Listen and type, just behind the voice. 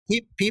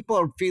People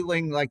are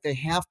feeling like they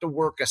have to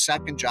work a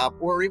second job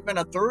or even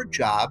a third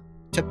job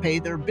to pay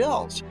their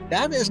bills.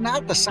 That is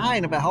not the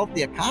sign of a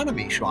healthy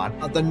economy, Sean.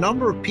 The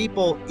number of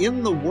people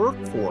in the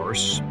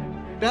workforce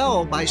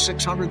fell by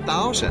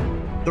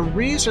 600,000. The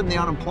reason the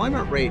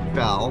unemployment rate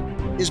fell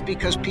is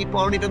because people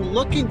aren't even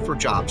looking for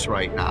jobs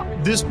right now.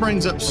 This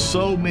brings up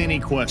so many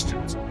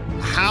questions.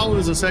 How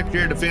does the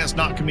Secretary of Defense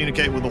not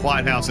communicate with the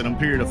White House in a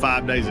period of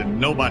 5 days and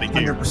nobody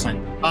cares?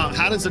 100%.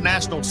 How does the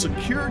National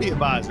Security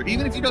Advisor,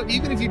 even if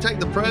you take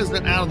the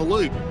president out of the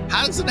loop,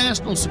 how does the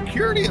National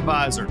Security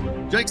Advisor,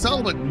 Jake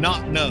Sullivan,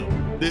 not know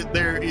that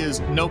there is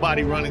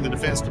nobody running the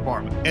Defense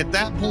Department? At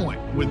that point,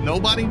 with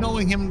nobody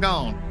knowing him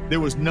gone, there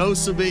was no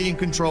civilian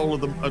control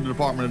of the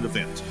Department of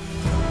Defense.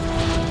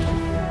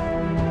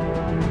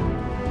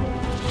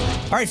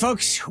 All right,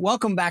 folks,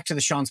 welcome back to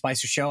the Sean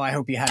Spicer Show. I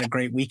hope you had a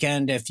great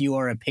weekend. If you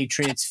are a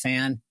Patriots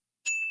fan,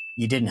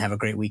 you didn't have a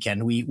great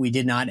weekend. We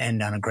did not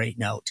end on a great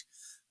note.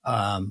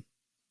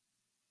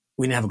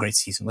 We didn't have a great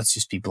season. Let's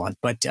just be blunt.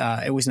 But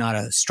it was not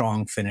a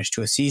strong finish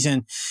to a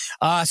season.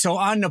 So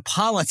on to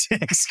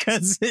politics,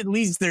 because at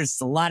least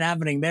there's a lot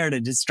happening there to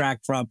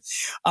distract from.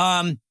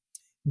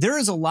 There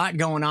is a lot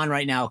going on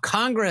right now.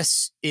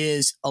 Congress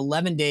is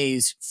 11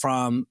 days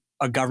from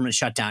a government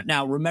shutdown.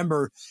 Now,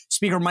 remember,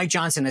 Speaker Mike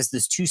Johnson has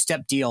this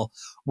two-step deal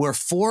where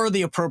 4 of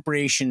the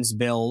appropriations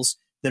bills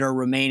that are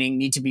remaining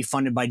need to be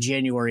funded by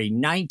January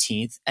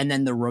 19th, and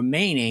then the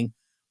remaining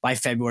by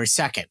February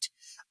 2nd.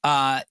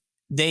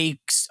 They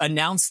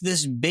announced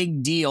this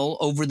big deal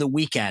over the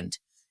weekend,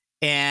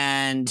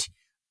 and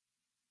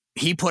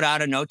he put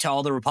out a note to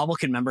all the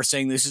Republican members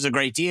saying, this is a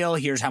great deal.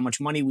 Here's how much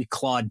money we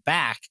clawed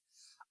back.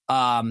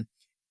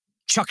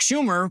 Chuck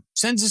Schumer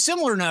sends a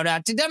similar note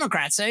out to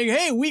Democrats saying,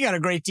 hey, we got a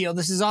great deal.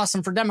 This is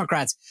awesome for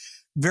Democrats.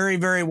 Very,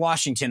 very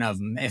Washington of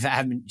them.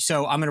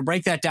 So I'm going to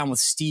break that down with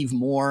Steve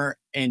Moore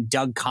and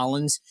Doug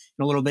Collins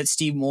in a little bit.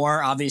 Steve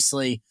Moore,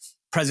 obviously,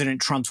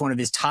 President Trump's one of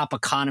his top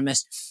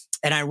economists.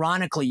 And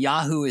ironically,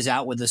 Yahoo is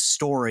out with a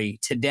story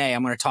today.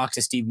 I'm going to talk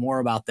to Steve Moore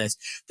about this,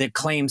 that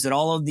claims that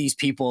all of these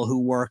people who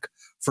work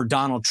for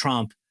Donald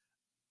Trump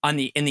in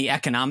the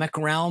economic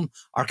realm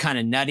are kind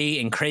of nutty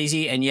and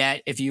crazy. And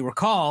yet, if you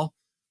recall,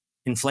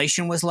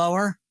 inflation was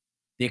lower,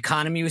 the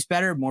economy was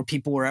better, more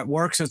people were at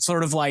work. So it's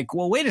sort of like,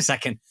 well, wait a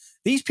second.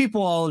 These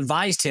people all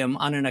advised him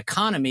on an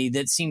economy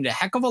that seemed a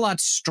heck of a lot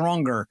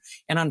stronger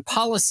and on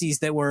policies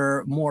that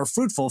were more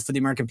fruitful for the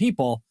American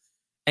people.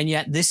 And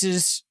yet this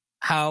is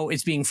how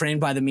it's being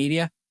framed by the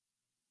media.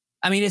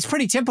 I mean, it's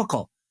pretty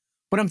typical.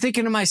 But I'm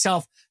thinking to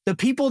myself, the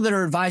people that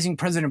are advising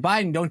President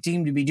Biden don't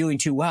seem to be doing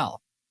too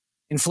well.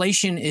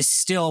 Inflation is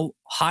still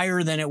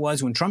higher than it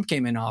was when Trump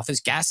came in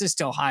office. Gas is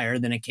still higher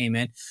than it came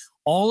in.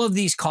 All of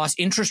these costs,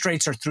 interest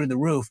rates are through the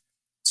roof.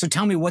 So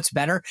tell me what's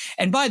better.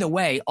 And by the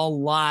way, a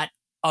lot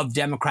of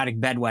Democratic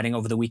bedwetting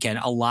over the weekend,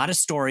 a lot of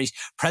stories.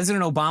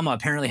 President Obama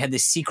apparently had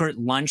this secret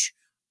lunch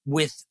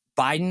with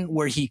Biden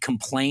where he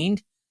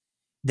complained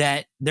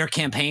that their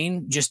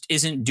campaign just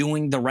isn't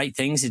doing the right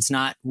things. It's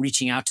not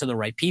reaching out to the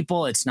right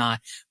people. It's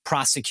not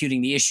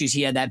prosecuting the issues.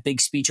 He had that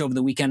big speech over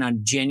the weekend on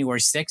January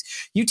 6th.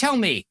 You tell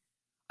me,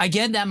 I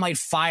get that might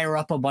fire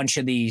up a bunch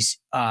of these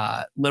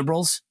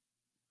liberals.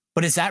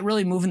 But is that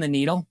really moving the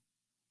needle?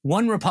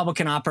 One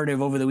Republican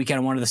operative over the weekend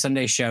on one of the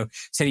Sunday show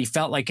said he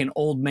felt like an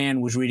old man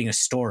was reading a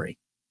story.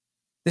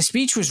 The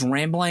speech was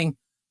rambling.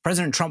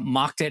 President Trump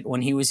mocked it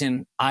when he was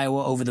in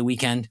Iowa over the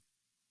weekend.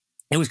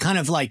 It was kind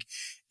of like,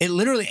 it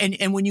literally,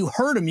 and when you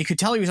heard him, you could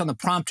tell he was on the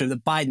prompter,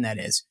 that Biden, that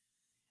is.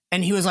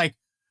 And he was like,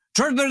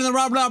 blah,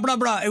 blah, blah,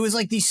 blah. It was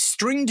like these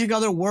string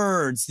together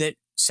words that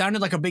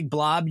sounded like a big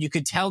blob. You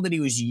could tell that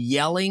he was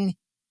yelling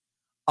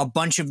a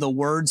bunch of the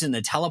words in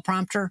the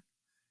teleprompter.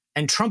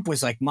 And Trump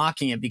was like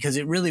mocking it because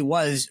it really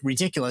was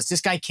ridiculous.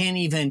 This guy can't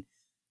even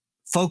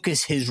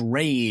focus his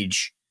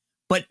rage.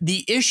 But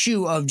the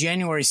issue of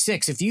January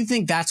 6th, if you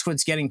think that's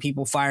what's getting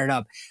people fired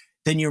up,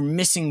 then you're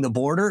missing the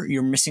border.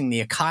 You're missing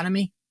the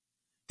economy.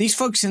 These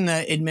folks in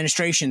the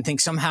administration think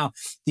somehow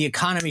the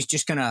economy is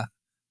just going to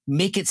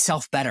make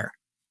itself better.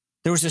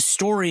 There was a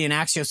story in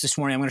Axios this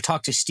morning. I'm going to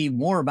talk to Steve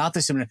Moore about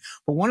this in a minute.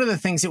 But one of the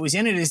things that was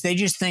in it is they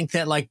just think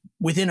that like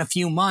within a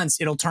few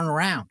months, it'll turn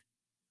around.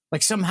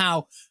 Like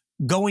somehow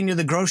going to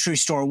the grocery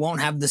store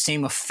won't have the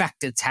same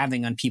effect it's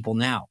having on people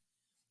now.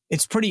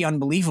 It's pretty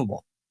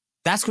unbelievable.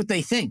 That's what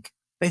they think.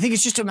 They think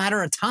it's just a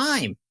matter of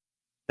time.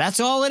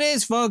 That's all it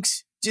is,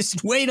 folks.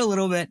 Just wait a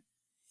little bit.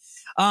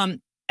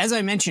 As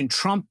I mentioned,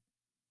 Trump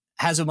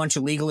has a bunch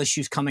of legal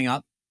issues coming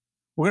up.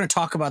 We're going to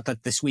talk about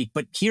that this week.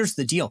 But here's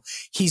the deal.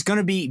 He's going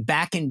to be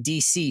back in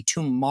D.C.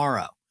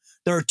 tomorrow.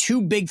 There are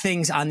 2 big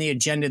things on the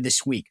agenda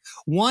this week.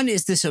 One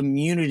is this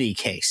immunity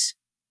case.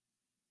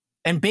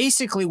 And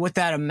basically what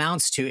that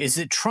amounts to is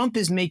that Trump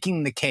is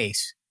making the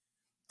case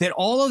that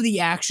all of the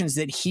actions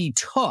that he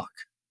took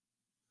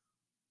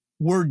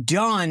were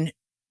done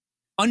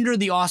under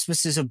the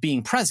auspices of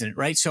being president,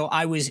 right? So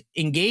I was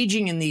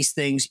engaging in these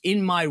things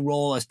in my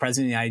role as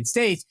president of the United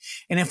States.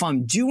 And if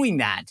I'm doing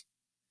that,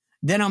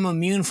 then I'm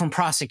immune from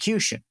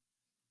prosecution.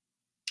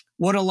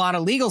 what a lot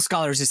of legal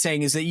scholars are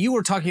saying is that you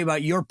were talking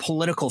about your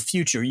political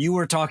future. You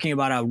were talking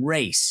about a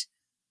race.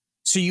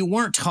 So you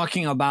weren't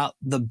talking about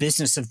the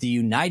business of the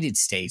United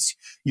States,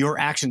 your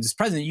actions as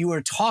president. You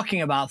were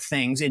talking about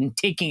things and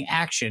taking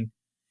action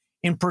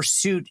in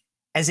pursuit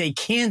as a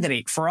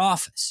candidate for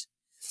office.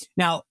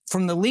 Now,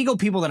 from the legal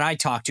people that I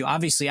talked to,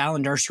 obviously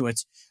Alan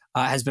Dershowitz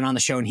has been on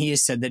the show, and he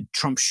has said that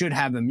Trump should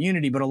have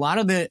immunity. But a lot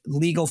of the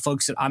legal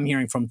folks that I'm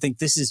hearing from think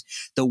this is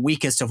the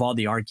weakest of all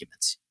the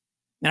arguments.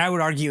 And I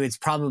would argue it's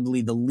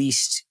probably the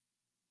least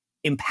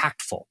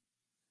impactful.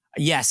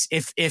 Yes,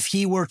 if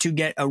he were to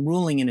get a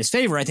ruling in his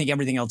favor, I think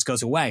everything else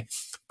goes away.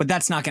 But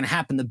that's not going to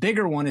happen. The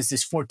bigger one is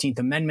this 14th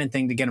Amendment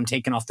thing to get him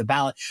taken off the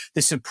ballot.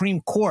 The Supreme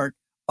Court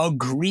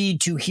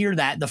agreed to hear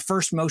that. The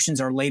first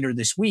motions are later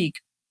this week,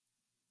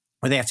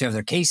 where they have to have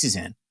their cases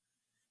in.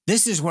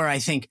 This is where I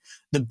think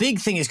the big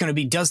thing is going to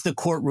be, does the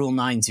court rule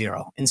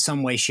 9-0 in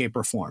some way, shape,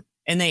 or form?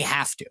 And they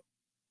have to.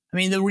 I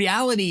mean, the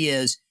reality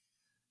is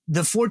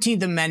the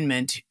 14th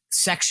Amendment,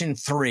 Section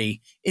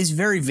 3, is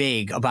very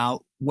vague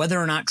about whether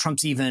or not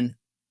Trump's even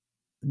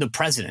the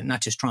president,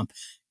 not just Trump,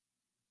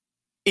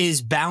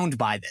 is bound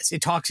by this. It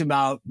talks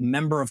about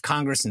member of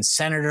Congress and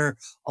senator,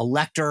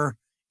 elector.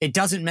 It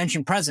doesn't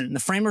mention president. And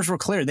the framers were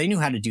clear. They knew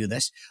how to do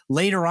this.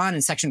 Later on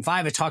in Section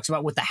 5, it talks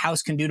about what the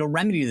House can do to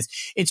remedy this.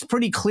 It's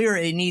pretty clear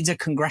it needs a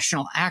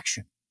congressional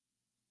action.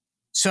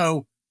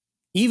 So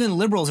even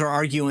liberals are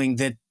arguing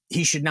that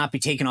he should not be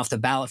taken off the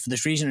ballot for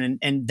this reason.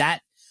 And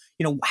that,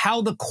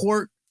 how the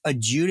court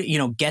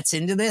gets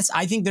into this,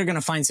 I think they're going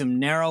to find some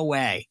narrow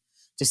way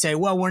to say,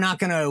 well, we're not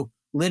going to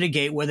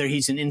litigate whether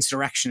he's an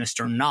insurrectionist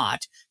or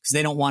not, because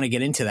they don't want to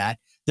get into that.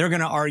 They're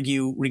going to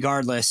argue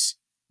regardless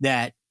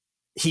that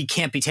he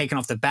can't be taken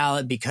off the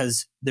ballot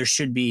because there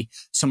should be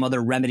some other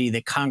remedy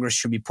that Congress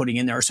should be putting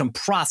in there, or some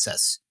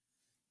process.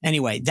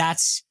 Anyway,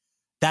 that's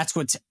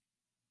what's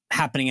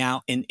happening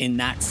out in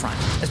that front.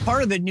 As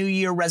part of the New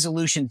Year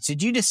resolutions,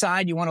 did you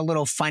decide you want a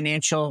little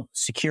financial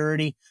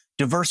security,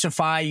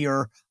 diversify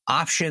your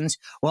options?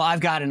 Well, I've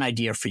got an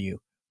idea for you.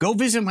 Go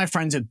visit my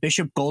friends at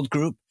Bishop Gold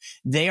Group.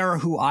 They are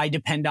who I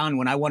depend on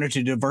when I wanted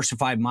to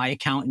diversify my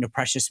account into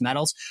precious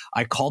metals.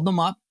 I called them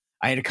up.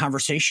 I had a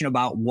conversation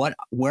about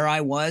where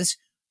I was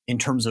in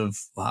terms of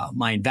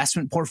my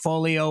investment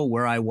portfolio,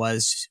 where I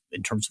was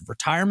in terms of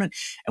retirement.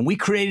 And we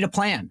created a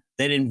plan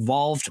that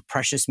involved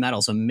precious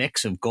metals, a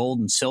mix of gold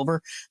and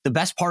silver. The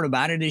best part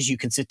about it is you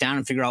can sit down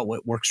and figure out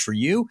what works for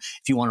you.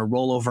 If you want to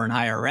roll over an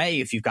IRA,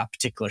 if you've got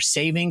particular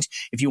savings,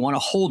 if you want to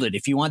hold it,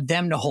 if you want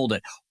them to hold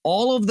it,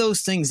 all of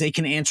those things they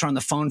can answer on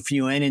the phone for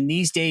you. And in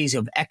these days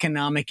of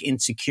economic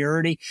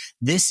insecurity,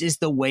 this is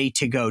the way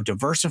to go.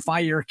 Diversify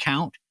your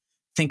account.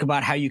 Think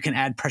about how you can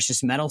add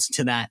precious metals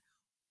to that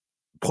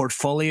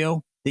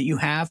portfolio that you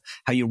have,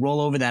 how you roll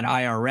over that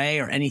IRA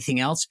or anything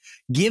else.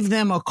 Give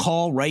them a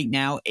call right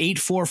now,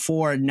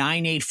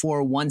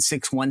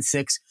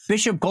 844-984-1616,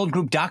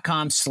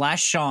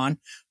 bishopgoldgroup.com/Sean,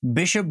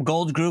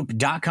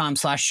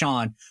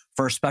 bishopgoldgroup.com/Sean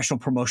for a special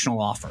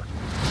promotional offer.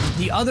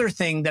 The other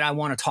thing that I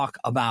want to talk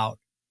about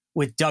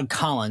with Doug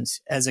Collins,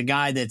 as a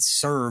guy that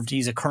served,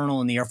 he's a colonel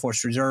in the Air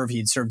Force Reserve. He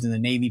had served in the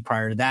Navy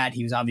prior to that.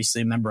 He was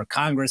obviously a member of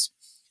Congress.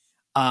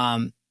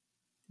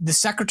 The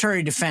Secretary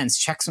of Defense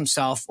checks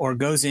himself or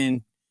goes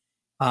in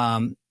I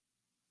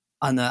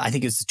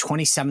think it's the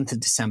 27th of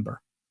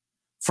December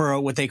for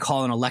what they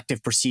call an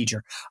elective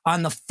procedure.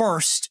 On the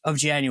 1st of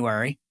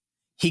January,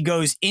 he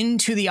goes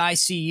into the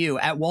ICU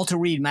at Walter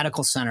Reed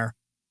Medical Center,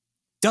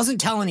 doesn't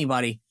tell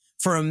anybody,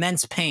 for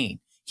immense pain.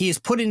 He is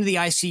put into the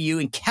ICU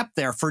and kept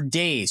there for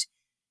days.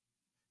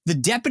 The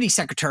Deputy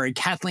Secretary,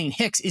 Kathleen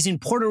Hicks, is in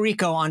Puerto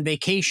Rico on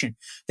vacation.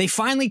 They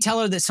finally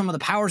tell her that some of the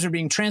powers are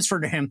being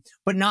transferred to him,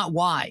 but not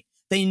why.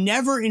 They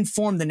never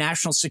informed the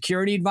National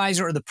Security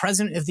Advisor or the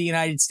President of the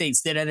United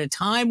States that at a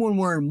time when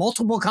we're in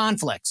multiple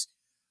conflicts,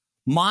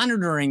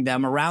 monitoring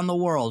them around the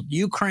world,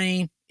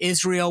 Ukraine,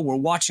 Israel, we're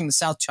watching the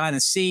South China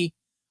Sea,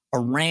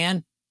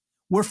 Iran,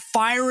 we're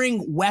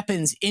firing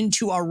weapons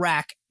into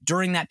Iraq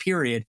during that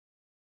period.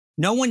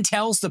 No one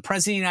tells the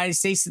President of the United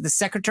States that the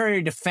Secretary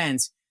of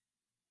Defense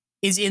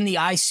is in the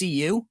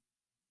ICU.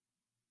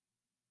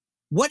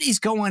 What is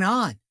going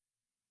on?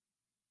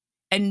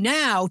 And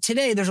now,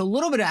 today, there's a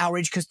little bit of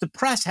outrage because the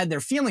press had their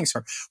feelings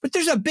hurt. But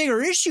there's a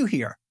bigger issue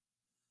here.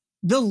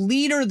 The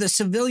leader, the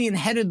civilian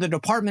head of the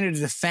Department of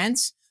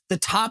Defense, the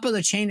top of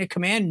the chain of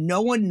command,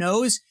 no one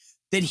knows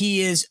that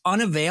he is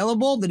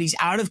unavailable, that he's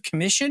out of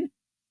commission.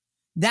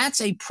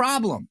 That's a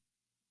problem.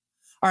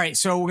 All right,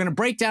 so we're going to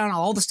break down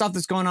all the stuff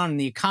that's going on in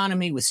the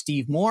economy with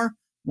Steve Moore,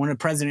 one of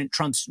President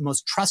Trump's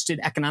most trusted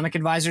economic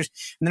advisors.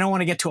 And then I want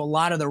to get to a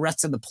lot of the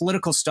rest of the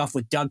political stuff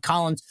with Doug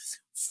Collins,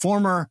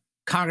 former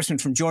Congressman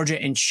from Georgia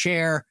and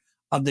chair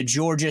of the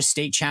Georgia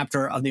state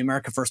chapter of the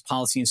America First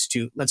Policy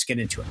Institute. Let's get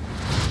into it.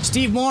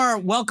 Steve Moore,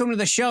 welcome to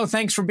the show.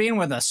 Thanks for being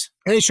with us.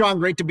 Hey, Sean,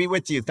 great to be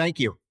with you. Thank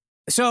you.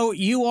 So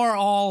you are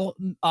all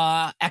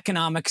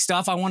economic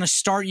stuff. I want to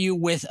start you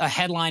with a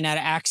headline out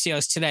of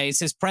Axios today. It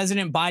says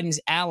President Biden's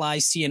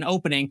allies see an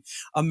opening.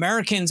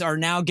 Americans are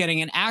now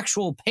getting an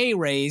actual pay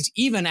raise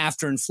even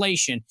after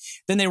inflation.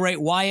 Then they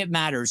write why it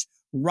matters.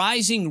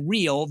 rising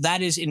real,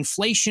 that is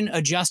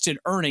inflation-adjusted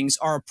earnings,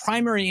 are a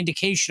primary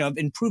indication of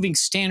improving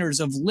standards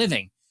of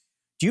living.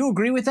 Do you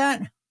agree with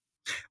that?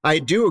 I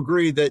do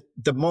agree that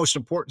the most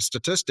important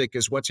statistic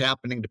is what's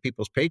happening to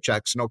people's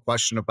paychecks, no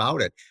question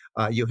about it.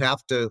 You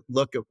have to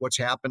look at what's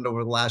happened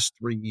over the last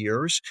 3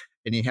 years,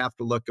 and you have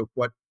to look at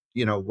what,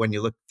 when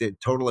you look at the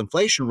total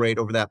inflation rate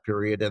over that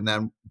period, and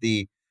then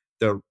the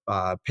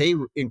pay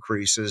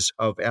increases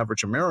of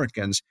average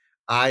Americans.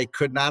 I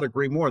could not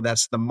agree more.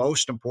 That's the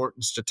most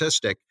important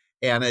statistic,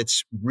 and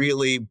it's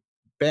really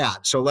bad.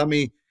 So let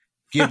me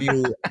give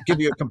you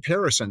a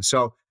comparison.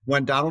 So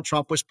when Donald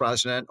Trump was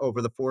president,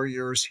 over the 4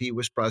 years he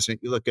was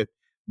president, you look at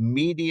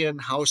median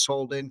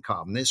household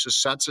income. This is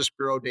Census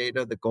Bureau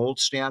data, the gold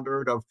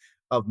standard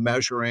of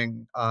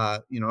measuring,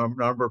 a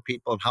number of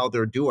people and how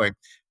they're doing.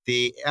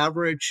 The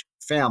average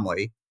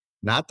family,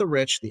 not the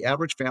rich, the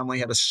average family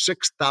had a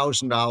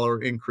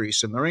 $6,000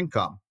 increase in their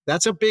income.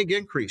 That's a big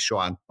increase,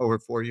 Sean, over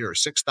 4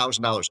 years,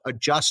 $6,000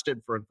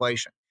 adjusted for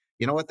inflation.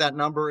 You know what that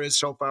number is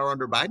so far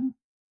under Biden?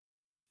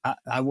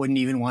 I wouldn't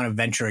even want to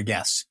venture a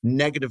guess.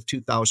 Negative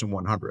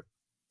 2,100.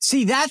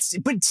 See, this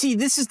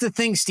is the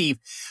thing, Steve.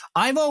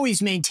 I've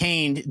always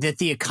maintained that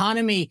the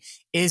economy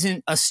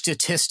isn't a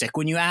statistic.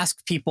 When you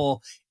ask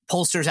people,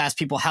 pollsters ask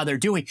people how they're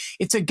doing,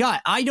 it's a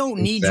gut. I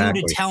don't need you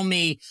to tell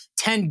me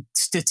 10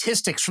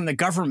 statistics from the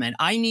government.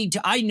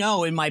 I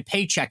know in my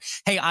paycheck,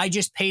 hey, I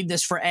just paid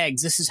this for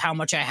eggs. This is how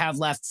much I have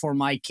left for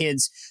my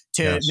kids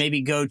to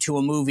maybe go to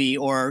a movie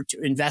or to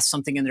invest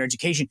something in their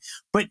education.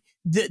 But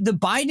the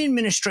Biden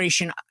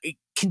administration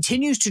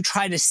continues to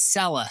try to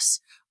sell us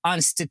on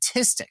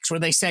statistics where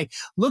they say,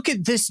 look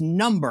at this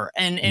number.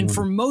 And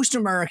for most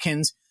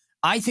Americans,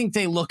 I think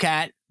they look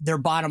at their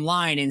bottom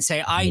line and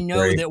say, I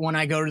know that when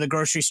I go to the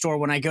grocery store,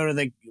 when I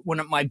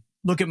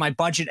look at my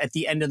budget at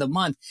the end of the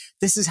month,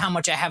 this is how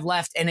much I have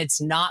left, and it's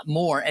not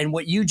more. And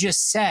what you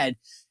just said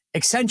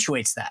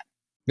accentuates that.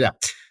 Yeah.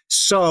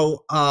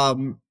 So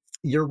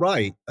you're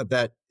right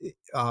that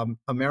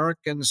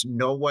Americans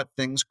know what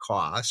things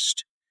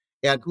cost.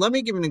 And let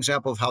me give you an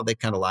example of how they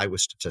kind of lie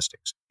with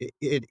statistics.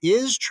 It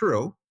is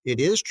true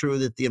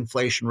that the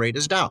inflation rate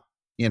is down.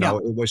 It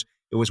was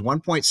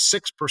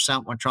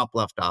 1.6% when Trump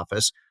left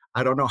office.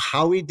 I don't know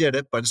how he did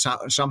it, but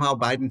somehow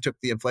Biden took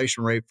the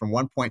inflation rate from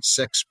 1.6%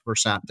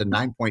 to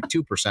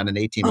 9.2% in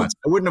 18 months.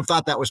 I wouldn't have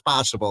thought that was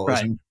possible.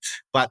 Right.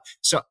 But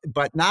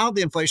now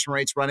the inflation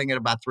rate's running at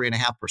about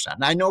 3.5%.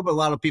 And I know a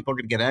lot of people are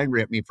going to get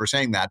angry at me for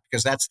saying that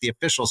because that's the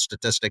official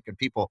statistic and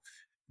people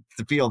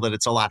feel that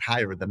it's a lot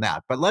higher than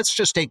that. But let's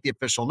just take the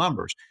official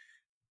numbers.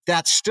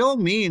 That still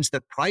means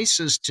that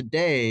prices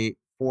today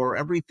for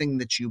everything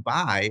that you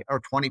buy are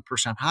 20%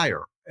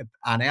 higher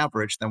on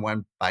average than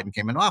when Biden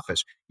came in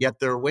office. Yet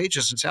their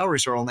wages and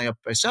salaries are only up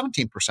by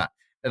 17%.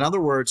 In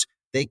other words,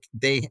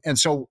 and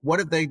so what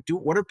do they do?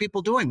 What are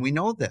people doing? We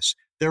know this.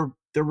 They're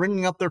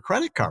ringing up their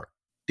credit card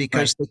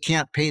because they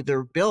can't pay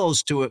their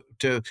bills to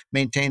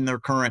maintain their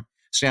current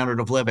standard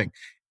of living.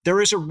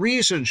 There is a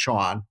reason,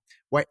 Sean,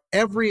 why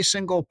every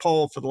single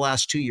poll for the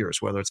last 2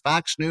 years, whether it's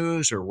Fox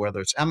News or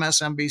whether it's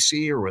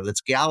MSNBC or whether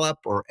it's Gallup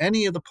or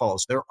any of the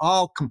polls, they're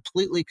all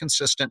completely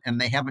consistent and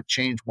they haven't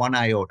changed one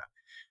iota.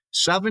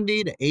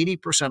 70 to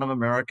 80% of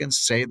Americans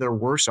say they're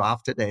worse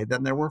off today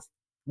than they were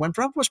when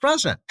Trump was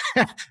president.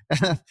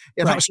 So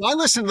I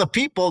listen to the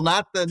people,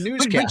 not the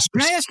newscasters.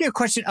 Can I ask you a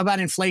question about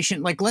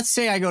inflation? Like, let's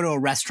say I go to a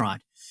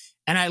restaurant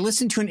and I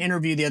listened to an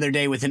interview the other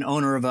day with an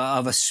owner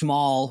of a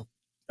small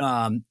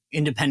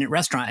independent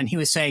restaurant. And he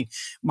was saying,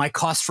 my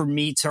costs for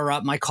meats are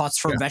up. My costs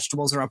for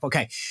vegetables are up.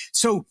 Okay.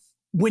 So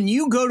when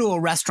you go to a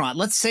restaurant,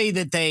 let's say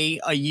that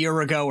they a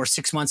year ago or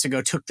 6 months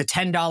ago took the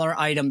 $10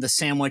 item, the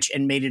sandwich,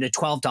 and made it a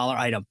 $12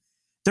 item.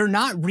 They're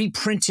not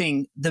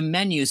reprinting the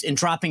menus and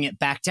dropping it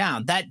back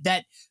down.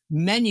 That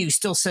menu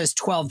still says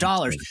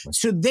 $12.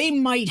 So they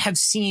might have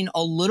seen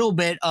a little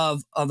bit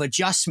of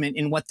adjustment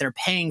in what they're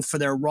paying for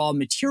their raw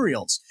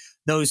materials.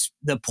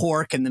 The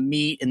pork and the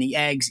meat and the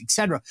eggs, et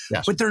cetera.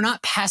 Yes. But they're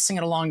not passing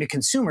it along to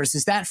consumers.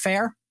 Is that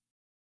fair?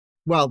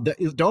 Well,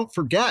 don't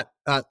forget,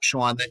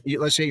 Sean, that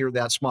let's say you're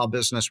that small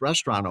business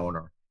restaurant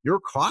owner. Your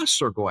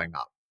costs are going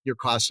up. Your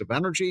cost of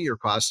energy, your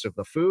cost of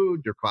the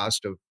food, your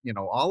cost of,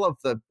 all of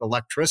the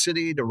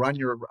electricity to run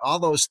all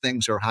those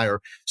things are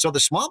higher. So the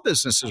small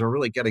businesses are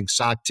really getting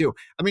socked too.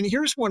 I mean,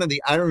 here's one of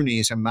the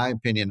ironies, in my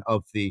opinion,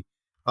 of the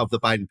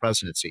Biden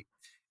presidency.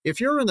 If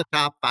you're in the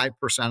top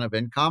 5% of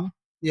income,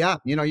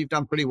 you've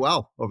done pretty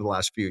well over the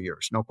last few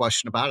years. No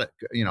question about it.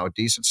 A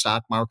decent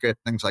stock market,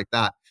 things like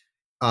that.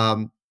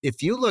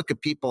 If you look at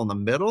people in the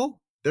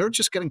middle, they're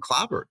just getting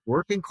clobbered.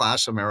 Working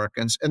class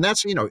Americans. And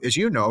that's, as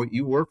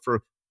you work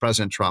for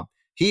President Trump.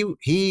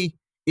 He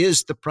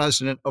is the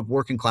president of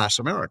working class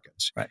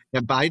Americans. Right.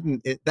 And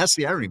Biden, that's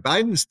the irony.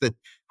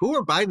 Who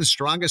are Biden's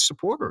strongest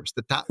supporters?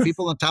 The top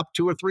people in the top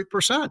 2 or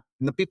 3%, and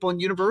the people in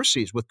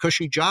universities with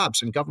cushy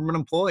jobs and government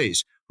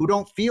employees who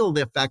don't feel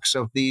the effects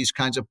of these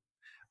kinds of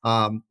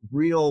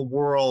real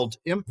world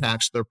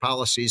impacts to their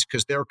policies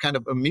because they're kind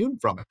of immune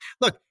from it.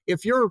 Look,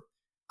 if you're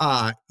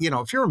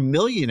if you're a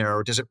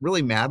millionaire, does it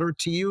really matter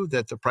to you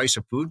that the price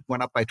of food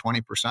went up by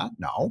 20%?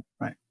 No.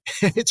 Right.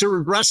 It's a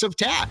regressive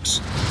tax.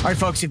 All right,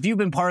 folks, if you've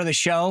been part of the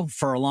show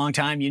for a long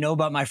time, you know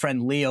about my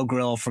friend Leo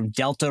Grillo from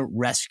Delta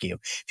Rescue.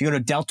 If you go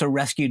to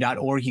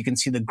deltarescue.org, you can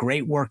see the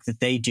great work that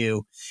they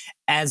do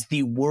as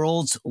the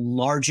world's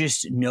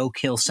largest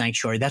no-kill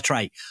sanctuary. That's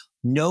right,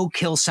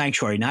 no-kill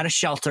sanctuary, not a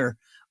shelter,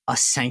 a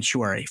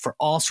sanctuary for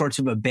all sorts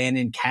of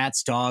abandoned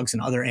cats, dogs,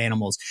 and other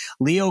animals.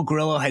 Leo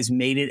Grillo has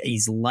made it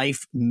his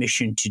life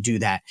mission to do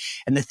that.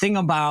 And the thing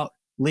about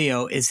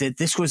Leo is that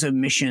this was a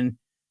mission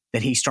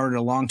that he started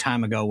a long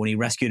time ago when he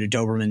rescued a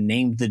Doberman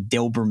named the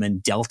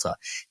Doberman Delta.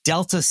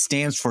 Delta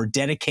stands for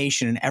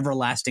dedication and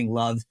everlasting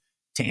love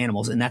to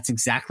animals. And that's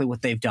exactly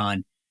what they've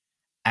done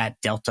at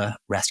Delta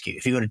Rescue.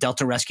 If you go to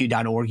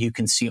deltarescue.org, you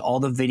can see all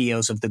the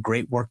videos of the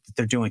great work that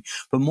they're doing.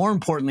 But more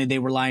importantly, they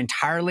rely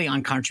entirely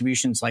on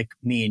contributions like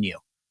me and you,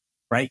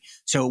 right?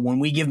 So when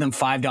we give them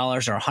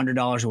 $5 or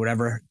 $100 or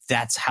whatever,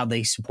 that's how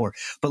they support.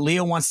 But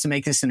Leo wants to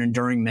make this an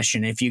enduring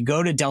mission. If you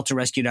go to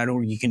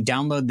deltarescue.org, you can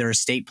download their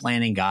estate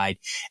planning guide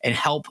and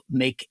help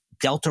make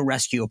Delta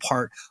Rescue a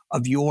part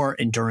of your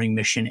enduring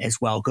mission as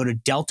well. Go to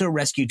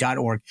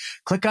deltarescue.org,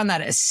 click on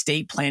that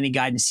estate planning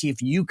guide and see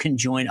if you can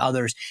join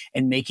others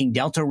in making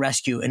Delta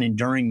Rescue an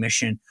enduring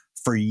mission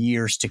for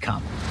years to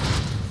come.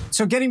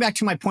 So getting back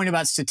to my point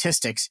about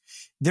statistics,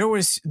 there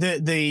was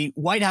the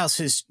White House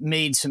has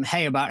made some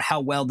hay about how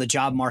well the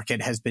job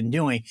market has been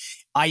doing.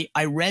 I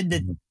read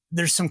that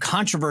there's some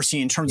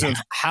controversy in terms of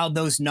how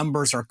those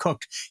numbers are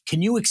cooked.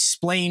 Can you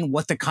explain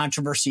what the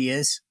controversy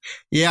is?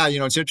 Yeah,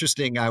 it's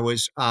interesting. I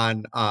was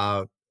on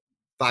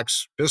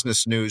Fox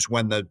Business News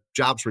when the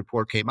jobs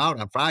report came out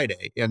on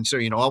Friday. And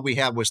so, all we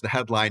had was the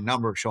headline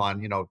number,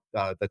 Sean,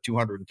 the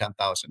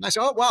 210,000. I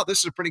said, oh, wow, this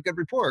is a pretty good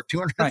report,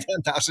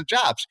 210,000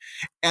 jobs.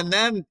 And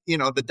then,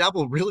 the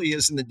devil really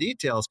is in the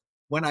details.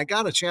 When I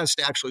got a chance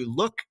to actually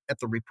look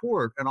at the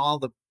report and all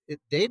the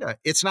data,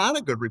 it's not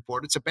a good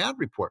report. It's a bad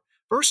report.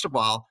 First of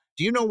all,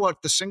 do you know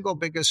what the single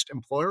biggest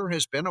employer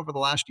has been over the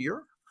last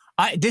year?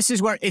 This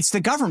is where it's the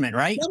government,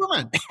 right?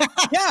 Government.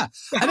 Yeah.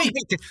 I mean,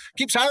 it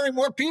keeps hiring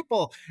more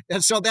people.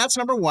 And so that's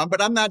number one,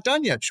 but I'm not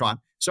done yet, Sean.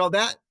 So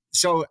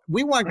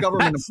we want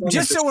government employment.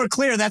 Just so we're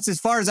clear, that's as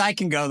far as I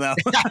can go, though.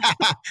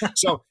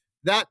 So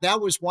that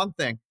was one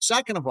thing.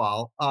 Second of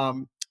all,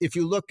 if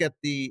you look at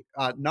the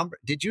number,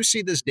 did you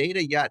see this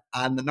data yet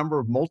on the number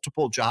of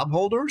multiple job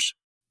holders?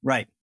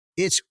 Right.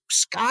 It's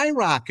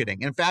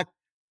skyrocketing. In fact,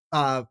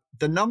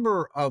 the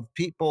number of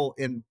people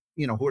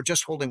who are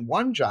just holding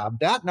one job,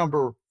 that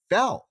number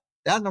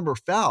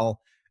fell.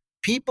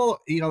 People,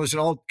 there's an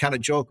old kind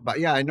of joke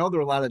about, I know there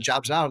are a lot of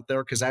jobs out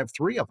there because I have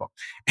 3 of them.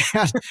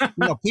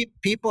 And,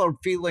 people are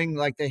feeling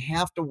like they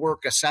have to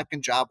work a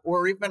second job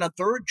or even a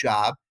third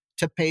job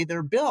to pay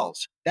their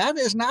bills. That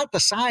is not the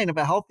sign of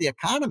a healthy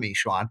economy,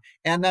 Sean.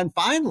 And then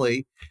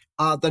finally,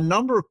 the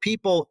number of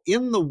people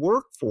in the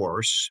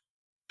workforce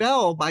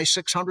fell by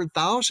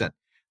 600,000.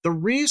 The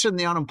reason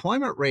the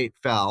unemployment rate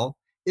fell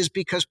is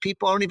because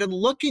people aren't even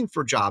looking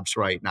for jobs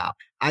right now.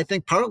 I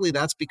think partly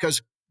that's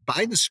because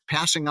Biden's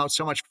passing out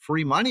so much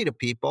free money to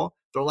people.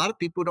 There are a lot of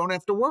people who don't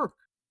have to work.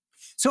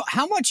 So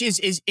how much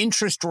is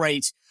interest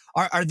rates?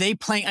 Are they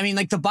playing? I mean,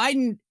 like the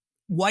Biden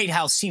White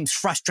House seems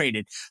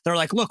frustrated. They're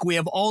like, look, we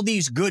have all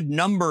these good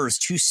numbers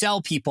to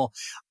sell people.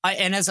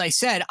 And as I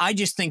said, I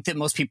just think that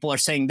most people are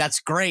saying, that's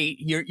great.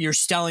 You're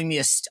selling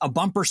me a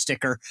bumper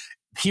sticker.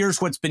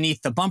 Here's what's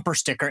beneath the bumper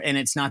sticker, and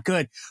it's not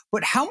good.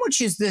 But how much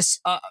is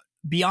this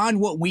beyond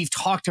what we've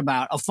talked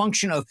about, a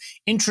function of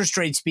interest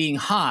rates being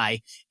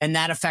high and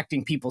that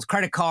affecting people's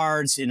credit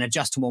cards and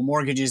adjustable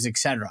mortgages, et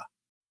cetera?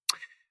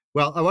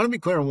 Well, I want to be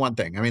clear on one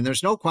thing. I mean,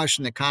 there's no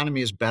question the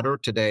economy is better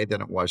today than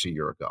it was a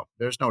year ago.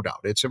 There's no doubt.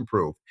 It's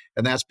improved.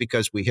 And that's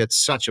because we hit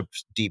such a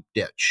deep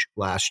ditch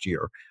last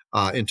year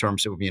in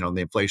terms of, the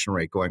inflation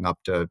rate going up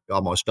to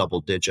almost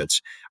double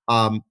digits.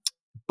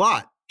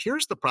 But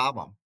here's the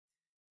problem.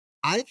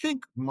 I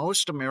think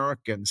most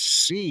Americans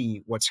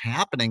see what's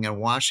happening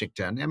in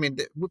Washington. I mean,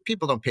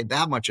 people don't pay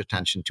that much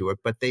attention to it,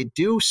 but they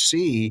do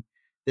see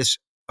this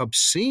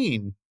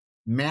obscene,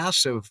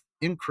 massive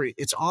increase.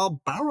 It's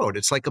all borrowed.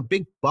 It's like a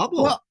big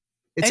bubble. Well,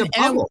 it's a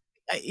bubble.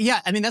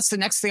 I mean, that's the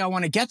next thing I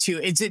want to get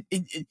to.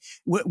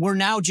 We're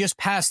now just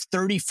past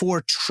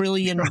 $34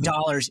 trillion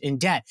in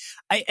debt.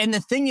 And the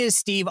thing is,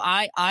 Steve,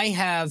 I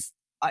have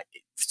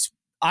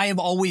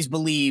always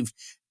believed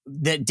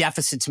that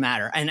deficits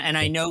matter. And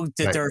I know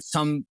that there's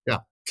some,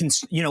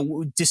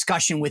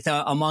 discussion with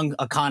among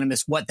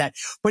economists, but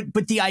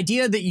the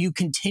idea that you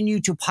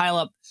continue to pile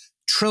up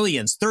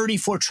trillions,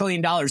 $34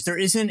 trillion, there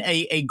isn't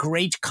a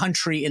great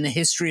country in the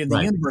history of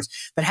the universe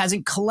that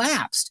hasn't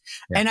collapsed.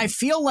 Yeah. And I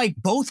feel like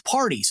both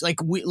parties,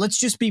 let's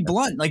just be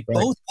blunt,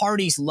 both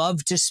parties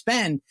love to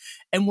spend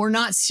and we're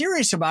not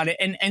serious about it.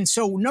 And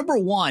so number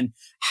one,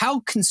 how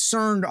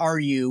concerned are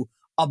you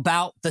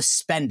about the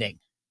spending?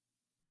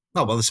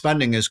 Oh, well, the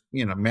spending is,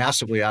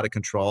 massively out of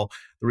control.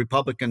 The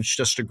Republicans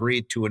just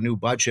agreed to a new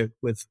budget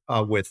with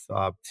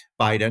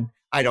Biden.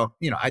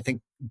 I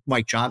think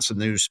Mike Johnson,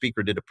 the new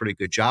speaker, did a pretty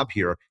good job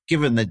here,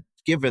 given the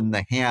given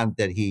the hand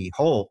that he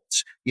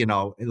holds,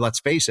 let's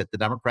face it, the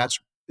Democrats,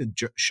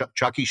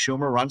 Chucky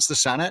Schumer runs the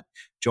Senate,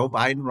 Joe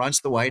Biden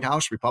runs the White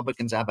House,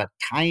 Republicans have a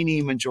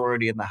tiny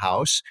majority in the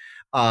House.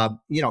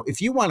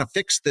 If you want to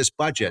fix this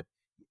budget,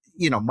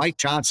 Mike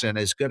Johnson,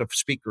 as good a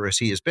speaker as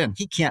he has been,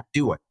 he can't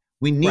do it.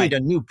 We need a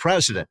new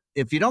president.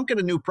 If you don't get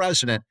a new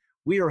president,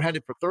 we are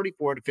headed for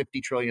 $34 to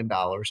 $50 trillion.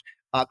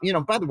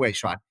 By the way,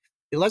 Sean,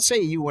 let's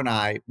say you and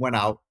I went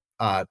out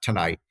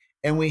tonight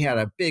and we had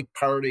a big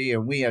party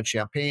and we had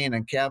champagne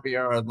and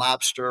caviar and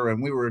lobster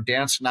and we were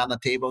dancing on the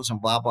tables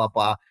and blah, blah,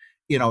 blah,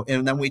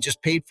 and then we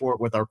just paid for it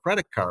with our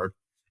credit card.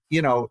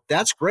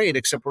 That's great,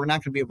 except we're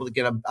not going to be able to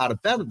get out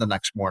of bed the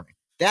next morning.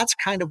 That's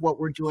kind of what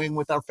we're doing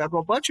with our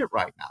federal budget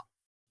right now.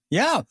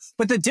 Yeah.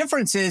 But the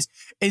difference is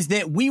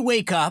that we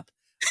wake up,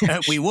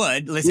 we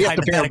would, let's we have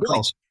to pay our hypothetically,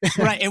 bills.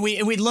 right. And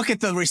we look at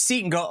the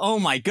receipt and go, oh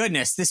my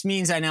goodness, this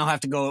means I now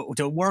have to go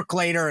to work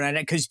later. And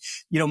because,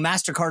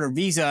 MasterCard or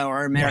Visa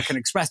or American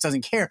Express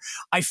doesn't care.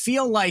 I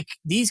feel like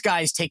these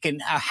guys taking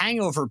a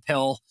hangover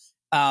pill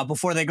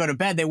before they go to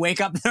bed. They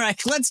wake up, they're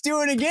like, let's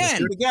do it again. Let's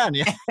do it again.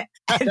 Yeah.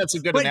 That's a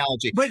good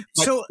analogy. But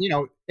so,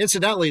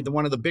 incidentally,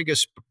 one of the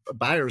biggest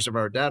buyers of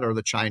our debt are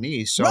the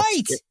Chinese. So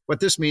right. What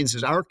this means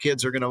is our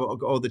kids are going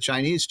to owe the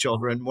Chinese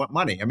children what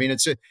money? I mean,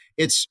 it's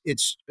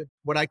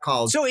what I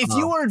call. So if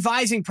you were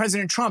advising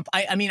President Trump,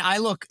 I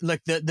look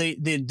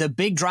the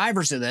big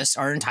drivers of this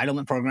are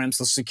entitlement programs,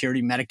 Social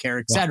Security, Medicare,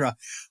 et cetera.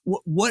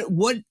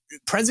 What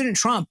President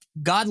Trump,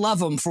 God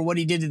love him for what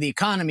he did to the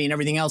economy and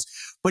everything else,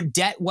 but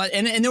debt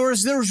and there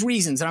was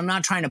reasons, and I'm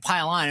not trying to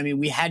pile on. I mean,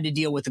 we had to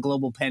deal with the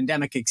global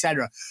pandemic, et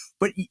cetera.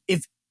 But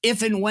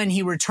if and when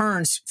he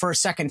returns for a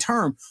second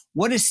term,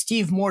 what does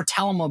Steve Moore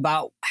tell him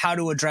about how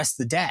to address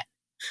the debt?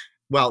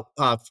 Well,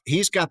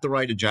 he's got the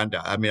right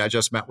agenda. I mean, I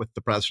just met with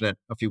the president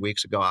a few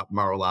weeks ago out in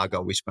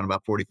Mar-a-Lago. We spent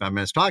about 45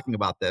 minutes talking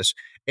about this.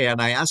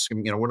 And I asked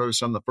him, what are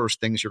some of the first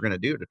things you're going to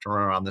do to turn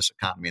around this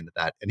economy and the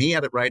debt? And he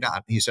had it right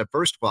on. He said,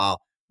 first of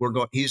all,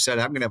 he said,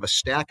 I'm going to have a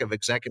stack of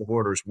executive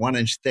orders 1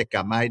 inch thick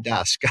on my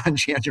desk on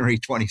January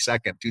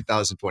 22nd,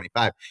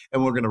 2025.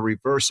 And we're going to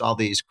reverse all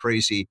these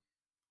crazy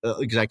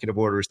executive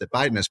orders that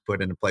Biden has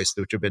put into place,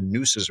 which have been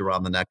nooses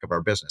around the neck of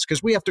our business.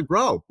 Because we have to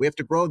grow. We have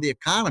to grow the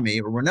economy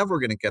or we're never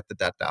going to get the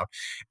debt down.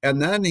 And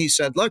then he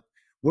said, look,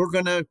 we're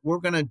going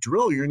to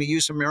drill. You're going to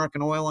use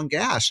American oil and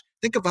gas.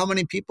 Think of how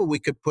many people we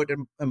could put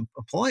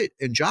employed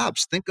in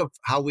jobs. Think of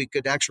how we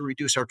could actually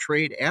reduce our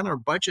trade and our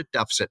budget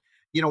deficit.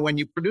 When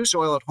you produce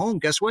oil at home,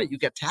 guess what? You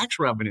get tax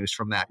revenues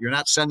from that. You're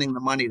not sending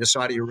the money to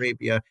Saudi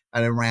Arabia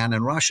and Iran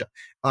and Russia.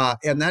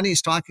 And then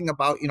he's talking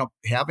about,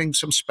 having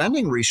some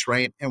spending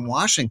restraint in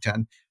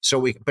Washington.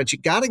 But you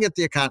got to get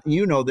the economy.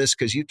 You know this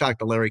because you talked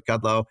to Larry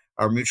Kudlow,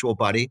 our mutual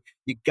buddy.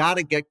 You got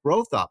to get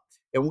growth up.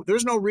 And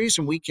there's no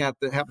reason we can't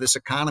have this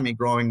economy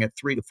growing at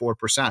 3 to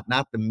 4%,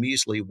 not the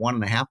measly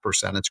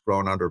 1.5% it's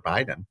grown under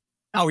Biden.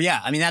 Oh,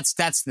 yeah. I mean, that's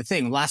the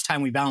thing. Last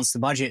time we balanced the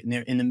budget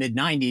in the mid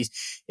 90s,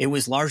 it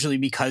was largely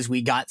because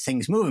we got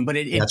things moving. But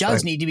it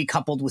does need to be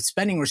coupled with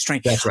spending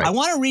restraint. That's right. I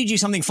want to read you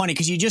something funny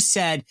because you just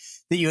said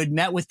that you had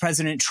met with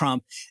President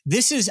Trump.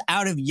 This is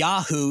out of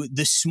Yahoo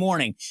this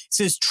morning. It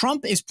says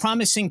Trump is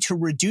promising to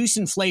reduce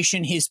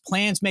inflation. His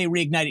plans may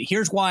reignite it.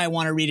 Here's why I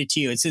want to read it to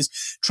you. It says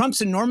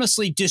Trump's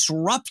enormously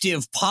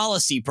disruptive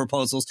policy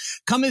proposals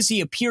come as he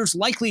appears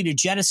likely to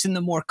jettison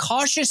the more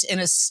cautious and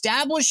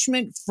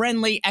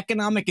establishment-friendly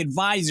economic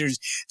advisors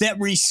that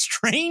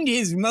restrained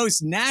his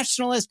most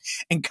nationalist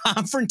and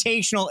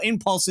confrontational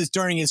impulses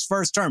during his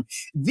first term.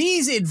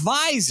 These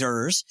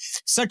advisors,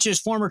 such as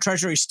former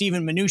Treasury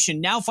Steven Mnuchin,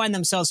 now find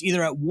themselves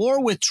either at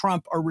war with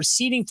Trump or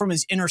receding from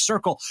his inner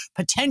circle,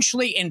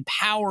 potentially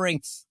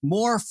empowering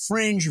more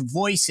fringe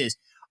voices.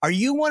 Are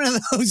you one of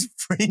those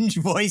fringe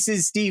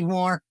voices, Steve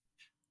Moore?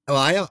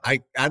 Well,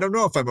 I don't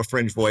know if I'm a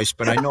fringe voice,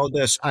 but I know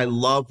this. I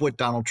love what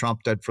Donald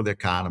Trump did for the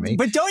economy.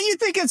 But don't you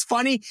think it's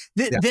funny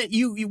that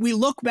we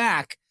look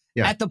back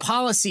at the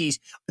policies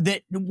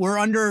that were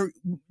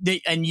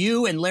and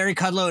you and Larry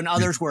Kudlow and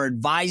others were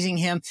advising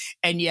him,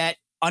 and yet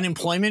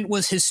unemployment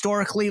was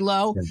historically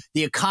low. Yeah.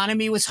 The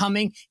economy was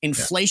humming.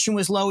 Inflation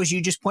was low, as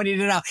you just pointed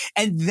it out.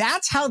 And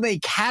that's how they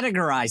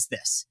categorize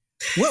this.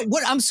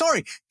 What? I'm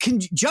sorry. Can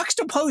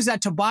juxtapose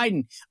that to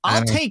Biden?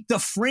 I'll take the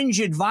fringe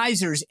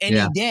advisors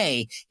any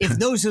day if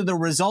those are the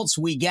results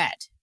we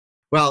get.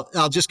 Well,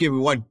 I'll just give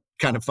you one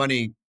kind of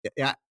funny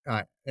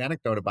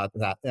anecdote about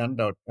that,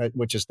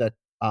 which is that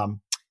when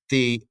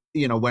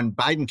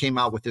Biden came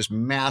out with this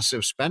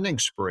massive spending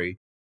spree,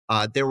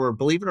 there were,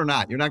 believe it or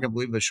not, you're not going to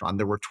believe this, Sean,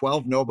 there were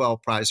 12 Nobel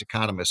Prize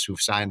economists who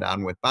signed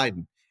on with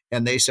Biden.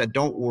 And they said,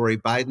 don't worry,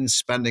 Biden's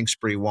spending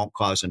spree won't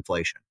cause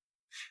inflation.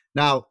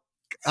 Now,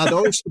 are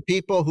those the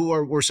people who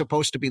we're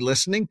supposed to be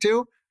listening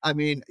to? I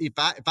mean, if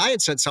I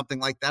had said something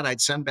like that, I'd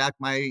send back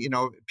my,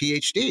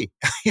 PhD.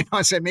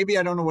 I said, maybe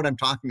I don't know what I'm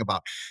talking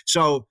about.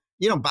 So,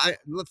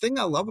 the thing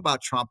I love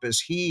about Trump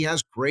is he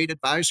has great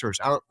advisors.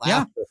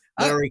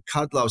 Larry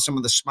Kudlow, some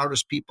of the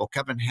smartest people,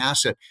 Kevin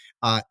Hassett,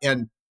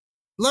 and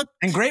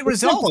great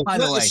results, simple, by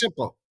the way.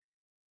 Simple.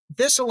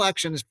 This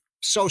election is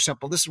so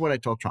simple. This is what I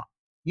told Trump.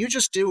 You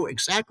just do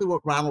exactly what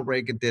Ronald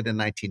Reagan did in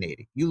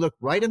 1980. You look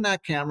right in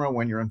that camera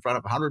when you're in front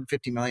of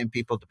 150 million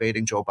people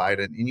debating Joe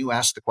Biden, and you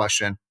ask the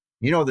question,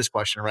 you know this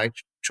question, right,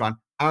 Sean?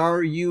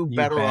 Are you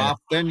better off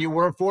than you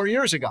were 4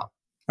 years ago?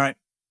 Right.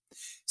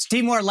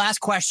 Steve Moore, last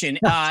question.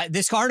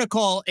 This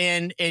article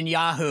in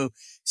Yahoo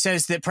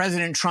says that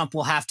President Trump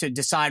will have to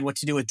decide what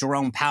to do with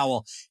Jerome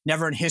Powell.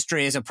 Never in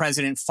history has a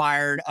president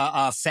fired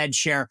a Fed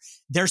chair.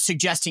 They're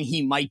suggesting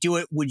he might do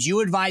it. Would you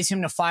advise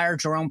him to fire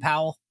Jerome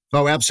Powell?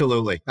 Oh,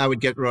 absolutely. I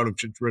would get rid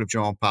of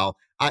Jerome Powell.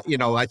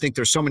 I think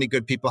there's so many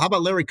good people. How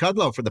about Larry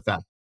Kudlow for the Fed?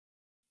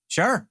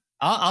 Sure.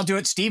 I'll do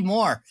it. Steve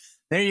Moore.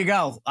 There you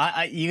go.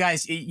 You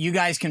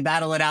guys can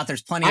battle it out.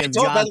 There's plenty of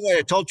jobs. By the way,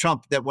 I told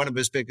Trump that one of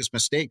his biggest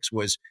mistakes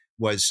was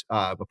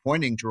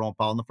appointing Jerome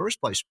Powell in the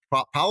first place.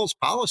 Powell's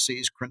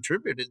policies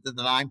contributed to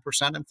the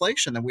 9%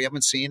 inflation that we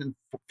haven't seen in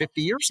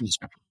 50 years in this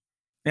country.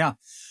 Yeah.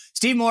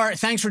 Steve Moore,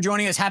 thanks for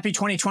joining us. Happy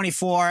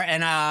 2024.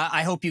 And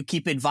I hope you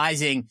keep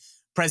advising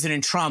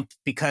President Trump,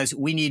 because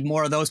we need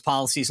more of those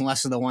policies and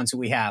less of the ones that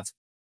we have.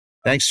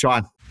 Thanks,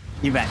 Sean.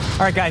 You bet. All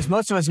right, guys,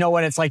 most of us know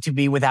what it's like to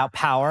be without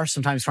power,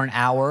 sometimes for an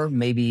hour,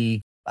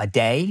 maybe a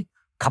day,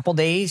 a couple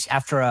days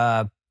after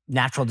a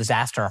natural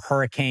disaster, a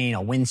hurricane,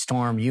 a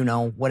windstorm,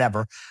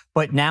 whatever.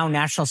 But now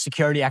national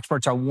security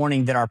experts are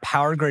warning that our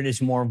power grid is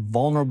more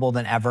vulnerable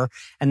than ever.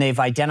 And they've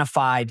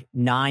identified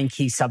 9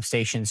 key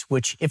substations,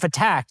 which, if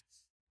attacked,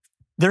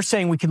 they're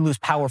saying we could lose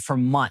power for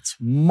months.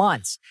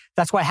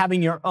 That's why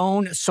having your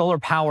own solar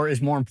power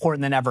is more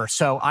important than ever.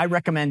 So I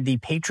recommend the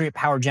Patriot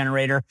Power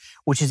Generator,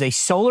 which is a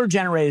solar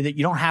generator that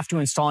you don't have to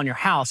install in your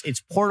house. It's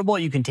portable.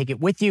 You can take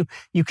it with you.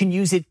 You can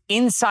use it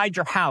inside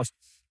your house.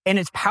 And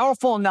it's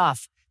powerful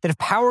enough that if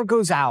power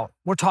goes out,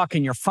 we're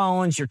talking your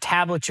phones, your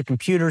tablets, your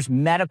computers,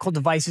 medical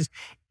devices,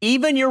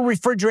 even your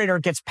refrigerator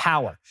gets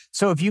power.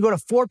 So if you go to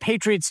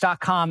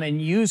 4patriots.com and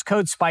use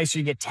code SPICER,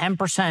 you get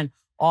 10%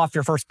 off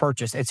your first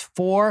purchase. It's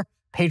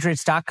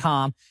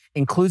patriots.com,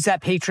 includes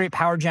that Patriot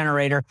Power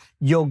Generator.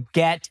 You'll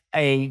get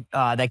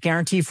that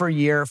guarantee for a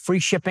year, free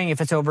shipping if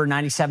it's over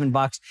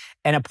 $97,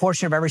 and a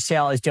portion of every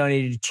sale is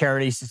donated to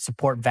charities that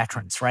support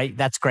veterans, right?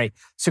 That's great.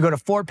 So go to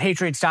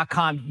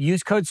 4patriots.com,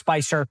 use code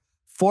SPICER,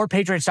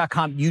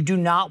 4patriots.com. You do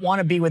not want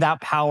to be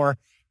without power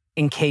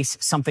in case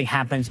something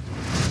happens.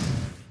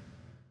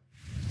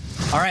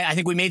 All right, I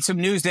think we made some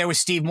news there with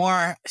Steve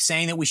Moore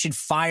saying that we should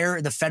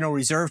fire the Federal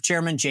Reserve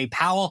Chairman, Jay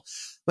Powell.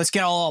 Let's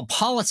get all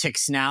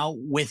politics now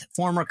with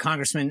former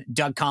Congressman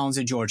Doug Collins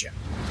of Georgia.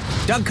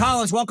 Doug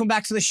Collins, welcome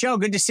back to the show.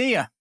 Good to see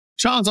you.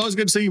 Sean, it's always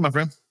good to see you, my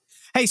friend.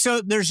 Hey, so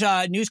there's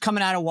news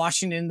coming out of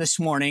Washington this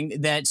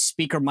morning that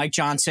Speaker Mike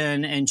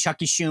Johnson and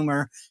Chuckie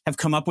Schumer have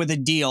come up with a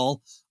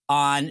deal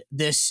on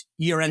this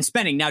year-end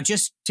spending. Now,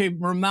 just to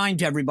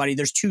remind everybody,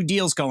 there's 2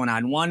 deals going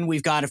on. One,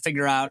 we've got to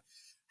figure out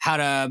how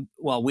to,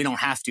 well, we don't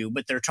have to,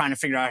 but they're trying to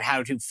figure out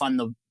how to fund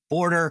the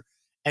border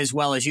as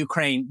well as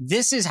Ukraine.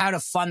 This is how to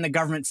fund the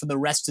government for the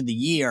rest of the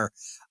year.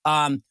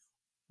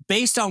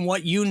 Based on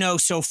what you know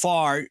so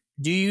far,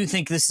 do you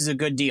think this is a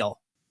good deal?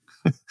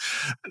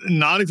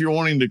 Not if you're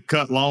wanting to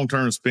cut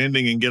long-term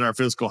spending and get our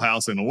fiscal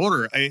house in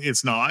order.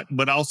 It's not.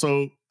 But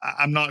also,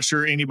 I'm not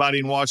sure anybody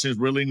in Washington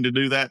is willing to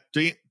do that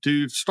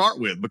to start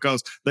with,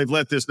 because they've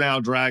let this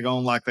now drag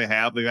on like they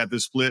have. They got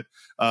this split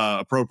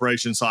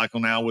appropriation cycle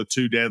now with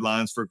 2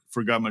 deadlines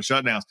for government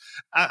shutdowns.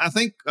 I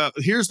think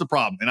here's the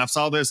problem, and I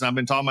saw this, and I've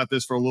been talking about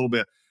this for a little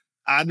bit.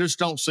 I just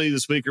don't see the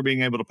speaker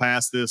being able to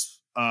pass this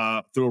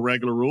through a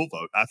regular rule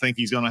vote. I think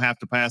he's going to have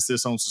to pass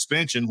this on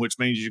suspension, which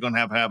means you're going to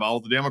have all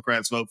the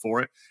Democrats vote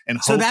for it.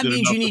 And so that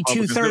means you need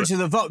 2/3 of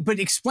the vote. But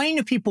explain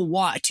to people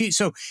why.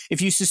 So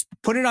if you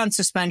put it on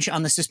suspension,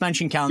 on the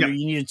suspension calendar,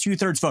 you need a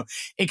 2/3 vote.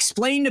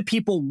 Explain to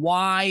people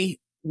why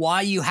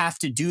you have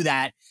to do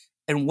that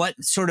and what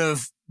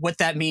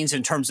that means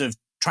in terms of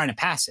trying to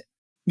pass it.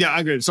 Yeah, I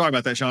agree. Sorry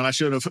about that, Sean. I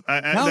should have.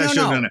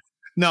 Done it.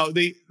 No,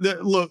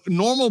 look,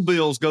 normal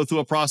bills go through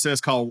a process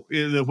called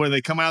where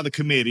they come out of the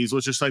committees.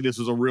 Let's just say this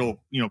is a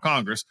real,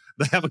 Congress.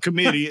 They have a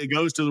committee. It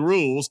goes to the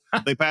rules.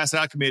 They pass it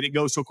out committee. It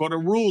goes to a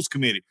rules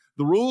committee.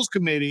 The rules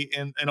committee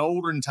in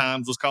olden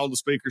times was called the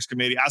Speaker's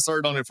Committee. I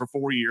served on it for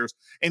 4 years,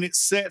 and it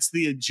sets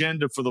the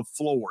agenda for the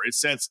floor. It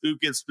sets who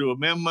gets to do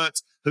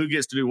amendments, who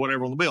gets to do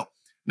whatever on the bill.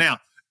 Now,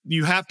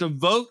 you have to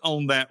vote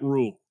on that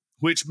rule,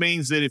 which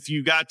means that if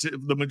you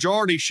the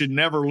majority should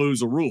never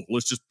lose a rule.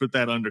 Let's just put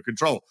that under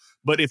control.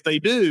 But if they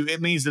do,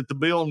 it means that the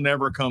bill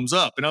never comes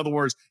up. In other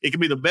words, it can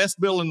be the best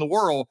bill in the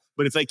world,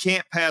 but if they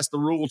can't pass the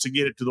rule to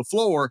get it to the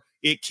floor,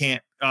 it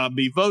can't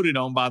be voted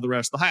on by the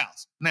rest of the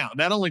House. Now,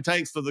 that only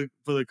takes for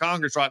the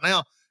Congress right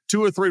now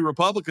 2 or 3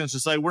 Republicans to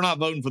say we're not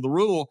voting for the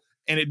rule,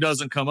 and it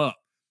doesn't come up.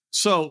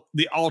 So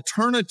the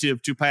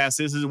alternative to pass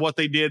this is what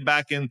they did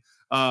back in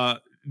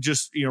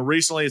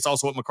recently. It's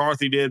also what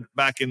McCarthy did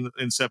back in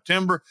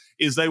September,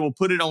 is they will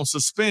put it on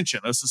suspension.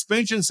 A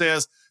suspension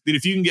says that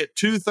if you can get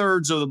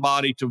 2/3 of the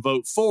body to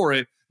vote for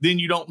it, then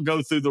you don't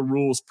go through the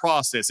rules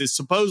process. It's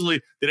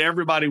supposedly that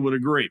everybody would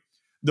agree.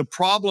 The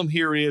problem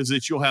here is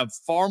that you'll have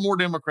far more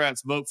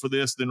Democrats vote for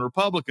this than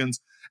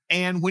Republicans.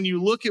 And when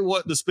you look at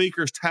what the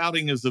speaker's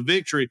touting as the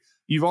victory,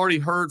 you've already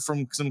heard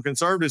from some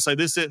conservatives say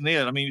this isn't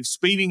it. I mean,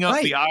 speeding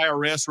up the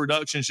IRS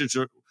reduction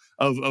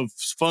of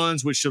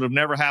funds, which should have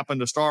never happened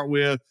to start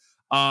with,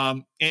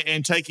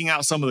 and taking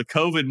out some of the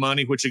COVID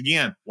money, which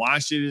again, why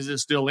is it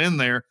still in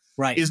there?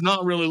 Right. Is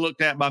not really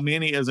looked at by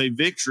many as a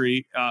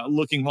victory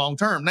looking long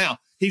term. Now,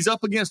 he's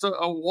up against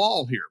a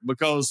wall here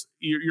because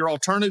your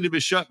alternative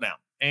is shutdown,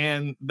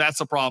 and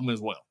that's a problem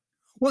as well.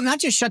 Well, not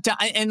just shutdown.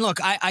 And look,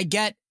 I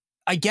get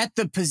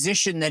the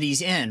position that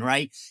he's in,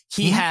 right?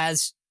 He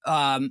has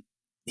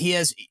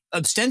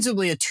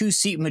ostensibly a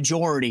 2-seat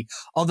majority,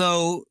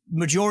 although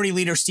Majority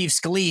Leader Steve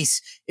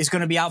Scalise is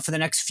going to be out for the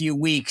next few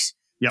weeks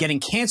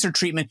getting cancer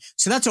treatment.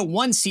 So that's a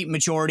 1-seat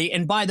majority.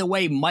 And by the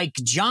way, Mike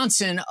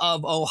Johnson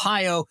of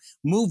Ohio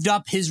moved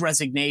up his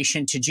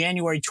resignation to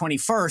January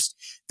 21st.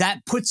 That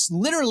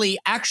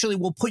actually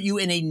will put you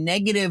in a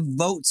negative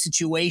vote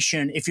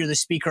situation if you're the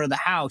Speaker of the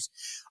House.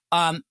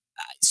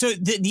 So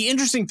the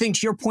interesting thing to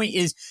your point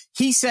is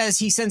he says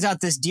he sends out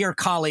this dear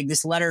colleague,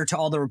 this letter to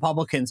all the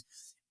Republicans,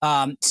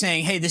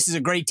 saying, hey, this is a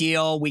great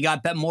deal. We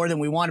got more than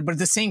we wanted. But at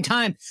the same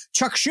time,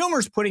 Chuck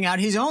Schumer's putting out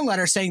his own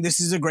letter saying this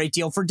is a great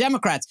deal for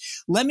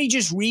Democrats. Let me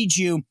just read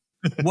you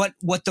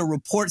what the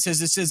report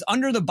says. It says,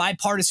 under the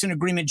bipartisan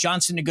agreement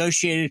Johnson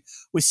negotiated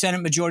with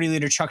Senate Majority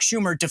Leader Chuck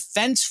Schumer,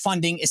 defense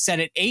funding is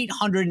set at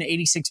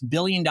 $886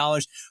 billion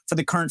for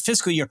the current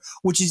fiscal year,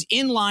 which is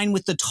in line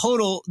with the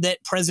total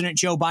that President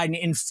Joe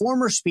Biden and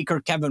former Speaker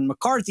Kevin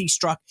McCarthy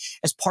struck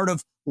as part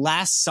of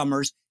last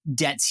summer's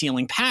debt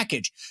ceiling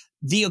package.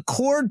 The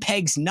accord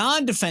pegs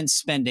non-defense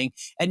spending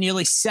at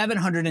nearly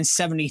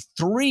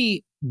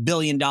 $773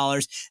 billion.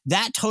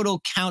 That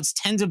total counts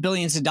tens of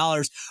billions of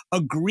dollars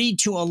agreed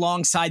to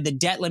alongside the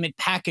debt limit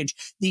package,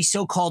 the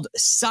so-called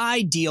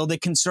side deal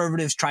that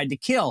conservatives tried to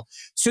kill.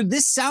 So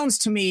this sounds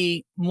to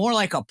me more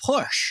like a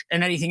push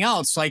than anything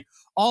else. Like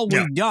all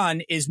we've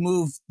done is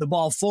move the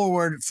ball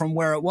forward from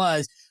where it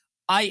was.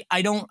 I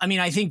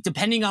think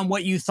depending on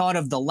what you thought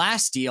of the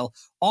last deal,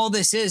 all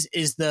this is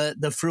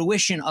the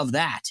fruition of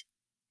that.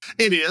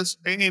 It is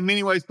in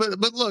many ways, but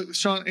look,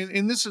 Sean,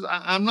 and this is,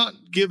 I'm not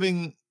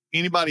giving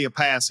anybody a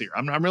pass here.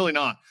 I'm really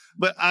not,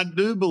 but I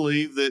do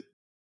believe that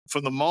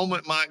from the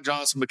moment Mike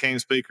Johnson became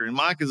speaker, and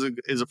Mike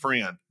is a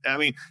friend. I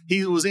mean,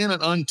 he was in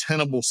an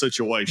untenable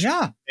situation.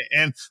 Yeah.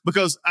 And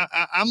because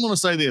I'm going to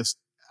say this,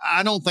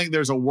 I don't think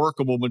there's a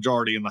workable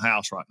majority in the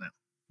House right now.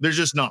 There's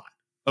just not.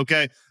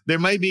 Okay. There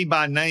may be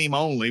by name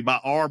only,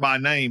 by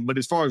name, but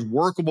as far as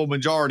workable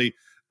majority,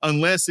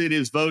 unless it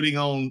is voting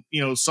on,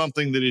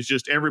 something that is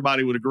just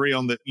everybody would agree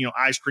on that,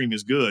 ice cream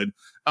is good.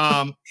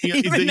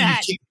 Even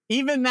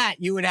that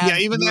you would have. Yeah,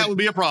 even that would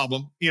be a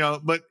problem,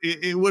 but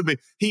it would be.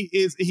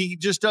 He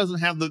just doesn't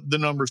have the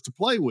numbers to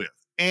play with.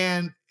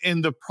 And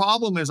the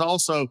problem is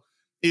that,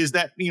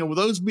 with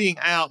those being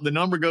out, the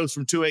number goes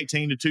from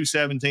 218 to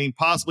 217,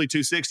 possibly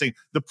 216.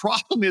 The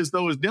problem is,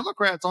 though, is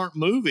Democrats aren't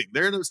moving.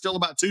 They're still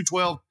about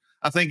 212,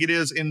 I think it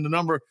is, in the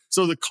number.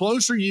 So the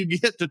closer you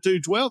get to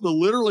 212,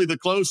 the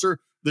closer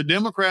the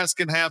Democrats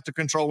can have to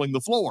controlling the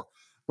floor.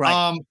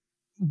 Right.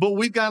 But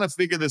we've got to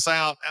figure this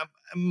out.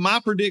 My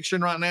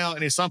prediction right now,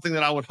 and it's something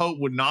that I would hope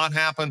would not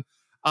happen,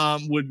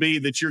 would be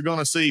that you're going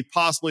to see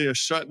possibly a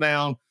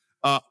shutdown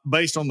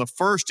based on the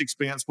first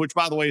expense, which,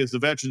 by the way, is the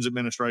Veterans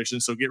Administration.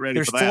 So get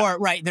ready for that. There's 4,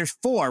 right? There's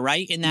 4,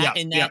 right?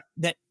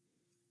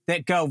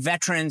 That go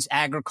veterans,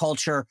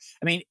 agriculture.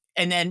 I mean,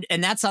 and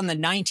that's on the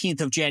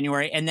 19th of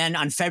January. And then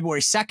on February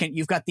 2nd,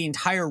 you've got the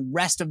entire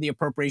rest of the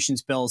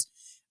appropriations bills.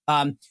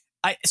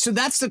 So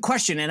that's the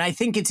question. And I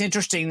think it's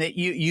interesting that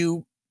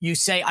you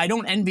say, I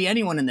don't envy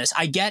anyone in this.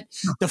 I get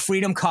the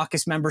Freedom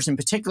Caucus members in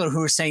particular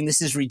who are saying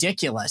this is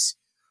ridiculous.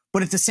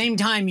 But at the same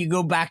time, you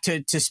go back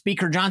to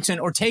Speaker Johnson,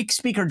 or take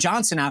Speaker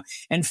Johnson out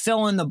and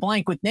fill in the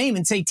blank with name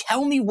and say,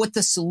 tell me what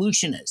the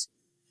solution is.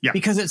 Yeah.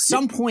 Because at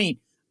some point,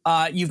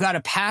 you've got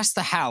to pass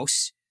the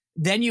House.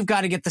 Then you've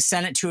got to get the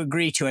Senate to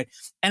agree to it.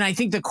 And I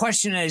think the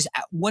question is,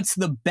 what's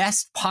the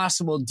best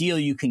possible deal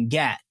you can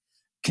get,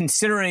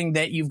 considering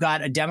that you've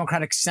got a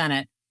Democratic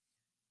Senate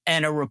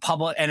and a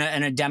Republican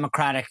and a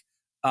Democratic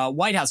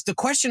White House? The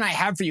question I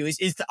have for you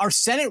is are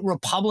Senate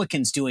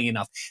Republicans doing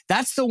enough?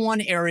 That's the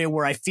one area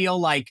where I feel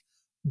like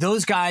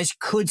those guys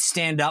could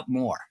stand up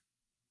more.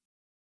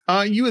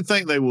 You would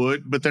think they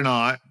would, but they're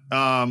not.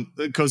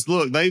 Because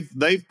look,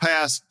 they've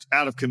passed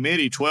out of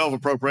committee 12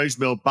 appropriation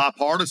bills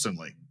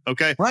bipartisanly.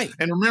 Okay. Right.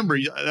 And remember,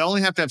 they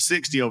only have to have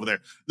 60 over there.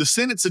 The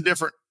Senate's a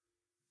different,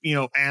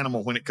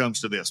 animal when it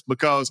comes to this,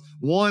 because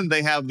one,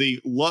 they have the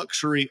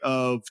luxury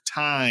of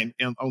time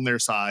on their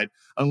side.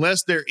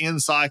 Unless they're in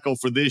cycle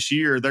for this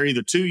year, they're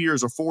either 2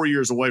 years or 4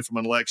 years away from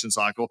an election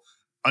cycle,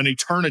 an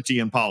eternity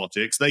in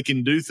politics. They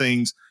can do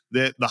things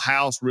that the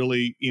House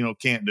really,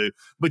 can't do.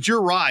 But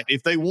you're right.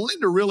 If they wanted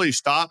to really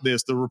stop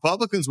this, the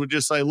Republicans would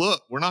just say,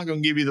 look, we're not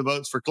going to give you the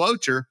votes for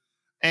cloture.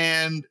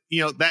 And,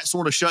 that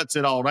sort of shuts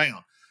it all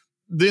down.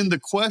 Then the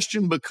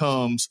question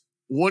becomes,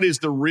 what is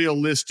the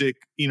realistic,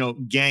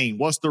 game?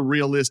 What's the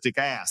realistic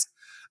ask?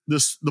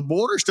 the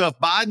border stuff,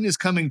 Biden is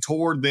coming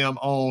toward them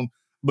on,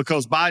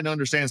 because Biden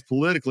understands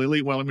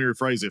politically. Well, let me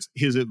rephrase this.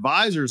 His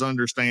advisors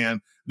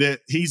understand that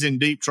he's in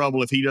deep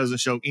trouble if he doesn't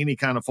show any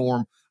kind of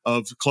form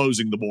of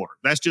closing the border.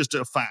 That's just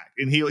a fact.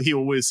 And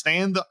he'll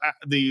withstand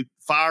the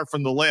fire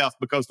from the left,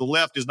 because the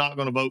left is not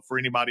going to vote for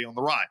anybody on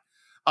the right.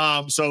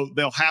 So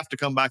they'll have to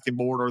come back in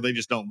border, or they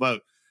just don't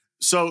vote.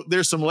 So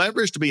there's some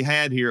leverage to be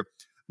had here.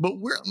 But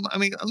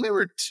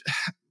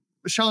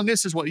Sean,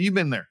 this is what you've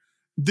been there.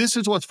 This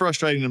is what's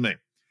frustrating to me.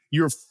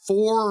 You're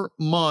 4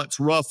 months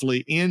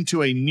roughly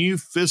into a new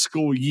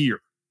fiscal year,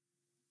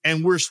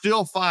 and we're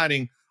still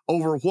fighting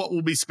over what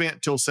will be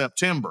spent till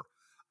September.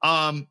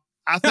 I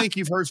think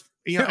you've heard,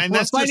 and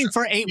that's fighting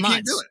for 8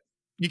 months.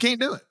 You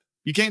can't do it.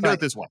 You can't do it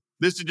this way.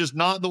 This is just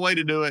not the way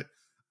to do it.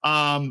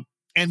 And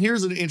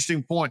here's an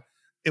interesting point.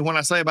 And when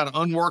I say about an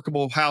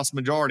unworkable House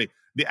majority,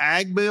 the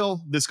ag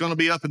bill that's going to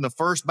be up in the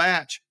first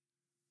batch,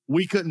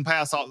 we couldn't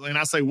pass off. And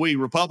I say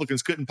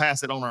Republicans couldn't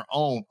pass it on our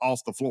own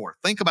off the floor.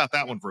 Think about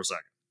that one for a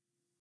second.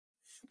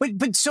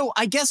 But so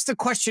I guess the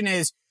question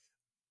is,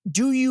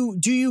 do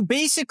you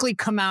basically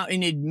come out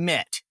and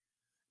admit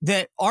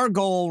that our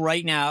goal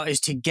right now is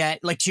to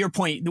get, like, to your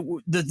point,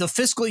 the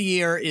fiscal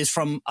year is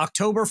from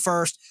October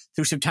 1st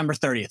through September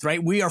 30th,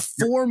 right? We are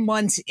 4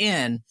 months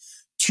in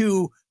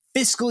to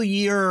fiscal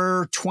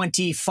year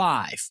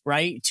 25,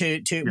 right?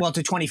 To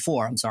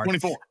 24, I'm sorry.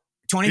 24.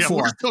 Yeah,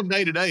 we're still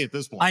day to day at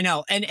this point. I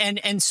know.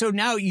 And so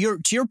now to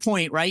your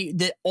point, right,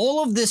 that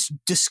all of this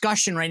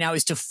discussion right now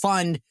is to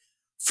fund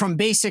from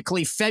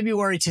basically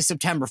February to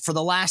September for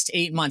the last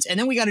 8 months. And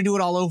then we got to do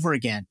it all over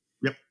again.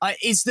 Yep.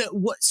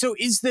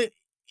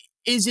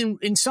 Is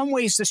in some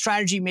ways the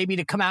strategy maybe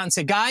to come out and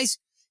say, guys,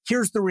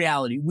 here's the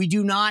reality. We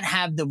do not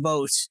have the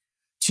votes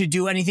to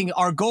do anything.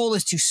 Our goal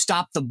is to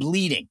stop the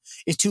bleeding,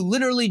 is to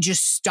literally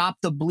just stop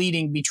the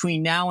bleeding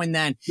between now and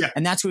then. Yeah.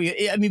 And that's what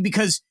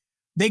because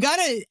they got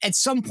to at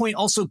some point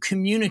also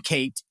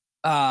communicate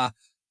to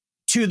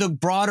the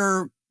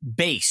broader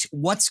base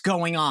what's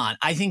going on.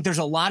 I think there's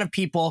a lot of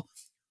people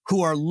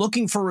who are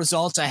looking for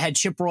results. I had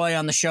Chip Roy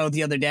on the show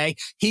the other day.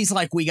 He's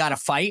like, we got to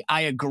fight.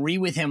 I agree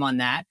with him on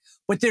that.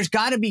 But there's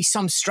got to be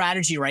some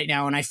strategy right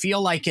now. And I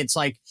feel like it's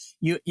like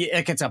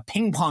it's a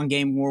ping pong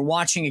game. We're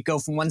watching it go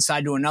from one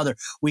side to another.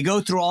 We go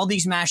through all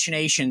these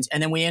machinations,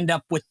 and then we end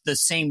up with the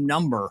same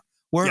number.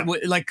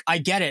 Like, I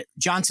get it.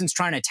 Johnson's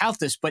trying to tout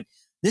this, but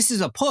this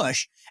is a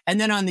push. And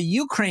then on the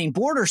Ukraine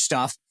border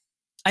stuff,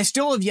 I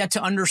still have yet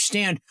to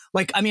understand.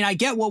 I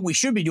get what we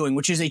should be doing,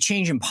 which is a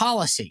change in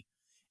policy.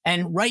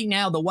 And right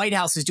now, the White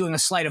House is doing a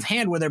sleight of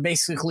hand where they're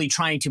basically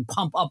trying to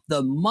pump up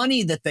the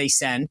money that they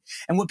send.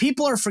 And what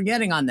people are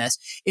forgetting on this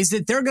is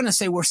that they're going to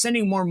say, we're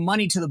sending more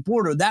money to the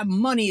border. That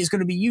money is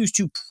going to be used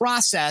to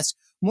process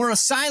more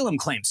asylum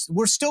claims.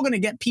 We're still going to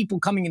get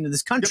people coming into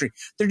this country.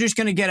 Yep. They're just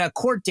going to get a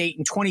court date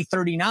in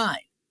 2039.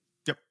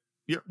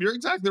 Yep. You're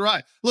exactly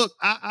right. Look,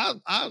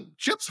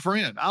 Chip's a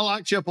friend. I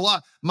like Chip a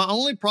lot. My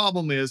only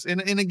problem is,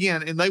 and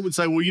they would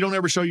say, well, you don't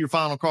ever show your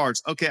final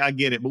cards. Okay, I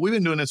get it. But we've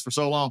been doing this for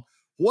so long.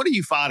 What are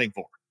you fighting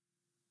for?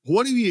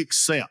 What do you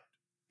accept?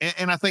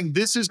 And I think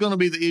this is going to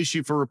be the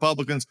issue for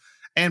Republicans.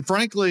 And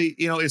frankly,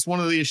 it's one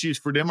of the issues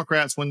for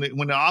Democrats when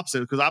the opposite,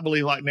 because I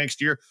believe like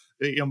next year,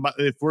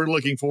 if we're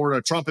looking for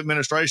a Trump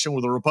administration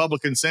with a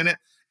Republican Senate,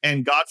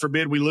 and God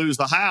forbid we lose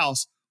the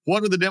House,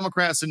 what are the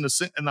Democrats in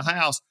the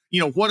House?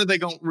 What are they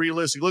going to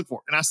realistically look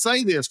for? And I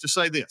say this to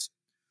say this,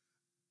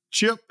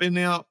 Chip, and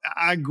now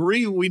I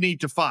agree we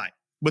need to fight,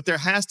 but there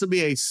has to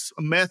be a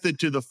method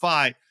to the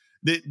fight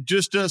that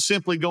just does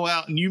simply go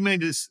out. And you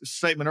made this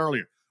statement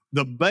earlier.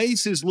 The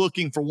base is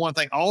looking for one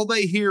thing. All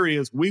they hear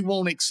is, we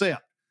won't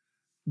accept.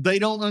 They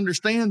don't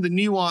understand the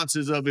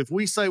nuances of, if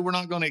we say we're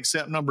not going to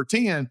accept number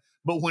 10,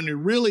 but when it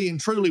really and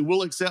truly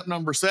will accept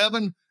number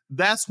 7,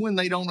 that's when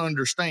they don't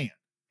understand.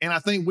 And I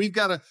think we've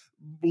got to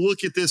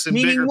look at this in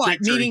bigger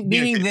picture.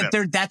 Meaning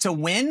that that's a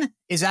win?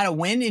 Is that a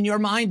win in your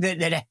mind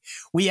that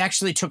we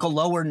actually took a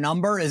lower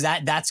number?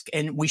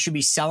 And we should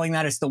be selling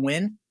that as the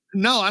win?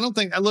 No, I don't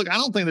think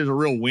there's a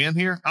real win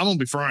here. I'm going to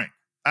be frank.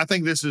 I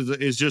think this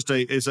is just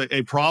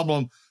a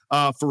problem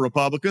for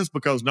Republicans,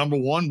 because number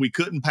one, we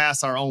couldn't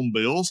pass our own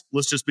bills.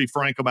 Let's just be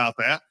frank about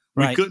that.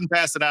 Right. We couldn't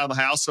pass it out of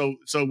the House. So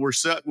we're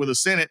set with a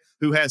Senate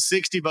who has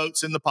 60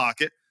 votes in the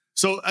pocket.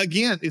 So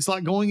again, it's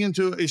like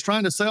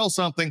trying to sell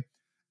something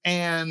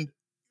and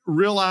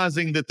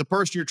realizing that the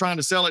person you're trying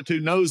to sell it to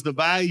knows the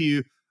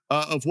value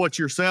of what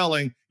you're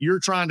selling. You're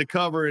trying to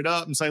cover it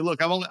up and say,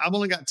 look, I've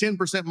only got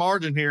 10%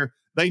 margin here.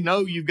 They know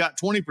you've got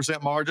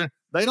 20% margin.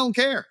 They don't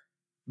care.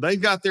 They've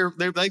got their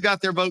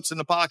votes in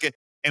the pocket,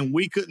 and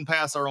we couldn't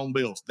pass our own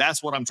bills.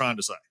 That's what I'm trying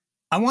to say.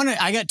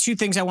 I got two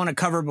things I want to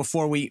cover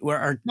before we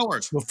wrap.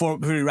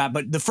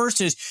 But the first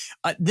is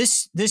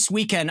this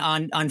weekend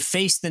on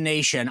Face the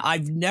Nation,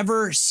 I've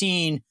never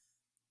seen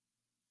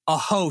a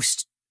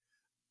host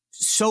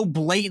so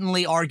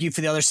blatantly argue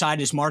for the other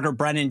side as Margaret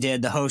Brennan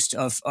did, the host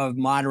of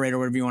Moderator,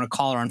 whatever you want to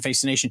call her on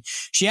Face the Nation.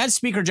 She had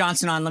Speaker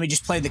Johnson on. Let me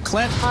just play the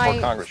clip.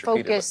 I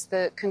focus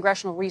the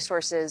congressional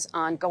resources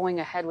on going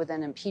ahead with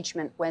an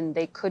impeachment when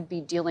they could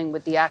be dealing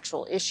with the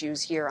actual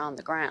issues here on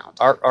the ground.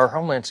 Our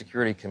Homeland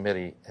Security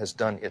Committee has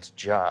done its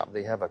job.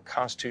 They have a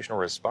constitutional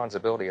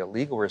responsibility, a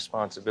legal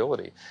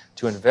responsibility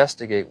to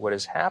investigate what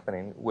is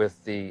happening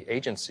with the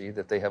agency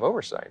that they have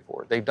oversight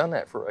for. They've done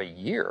that for a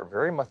year,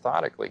 very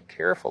methodically,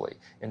 carefully,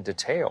 in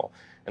detail,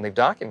 and they've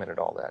documented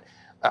all that.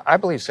 I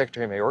believe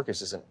Secretary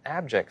Mayorkas is an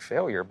abject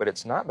failure, but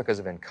it's not because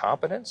of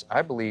incompetence.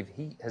 I believe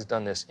he has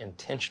done this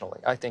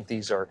intentionally. I think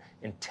these are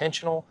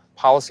intentional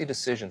policy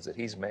decisions that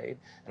he's made,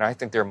 and I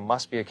think there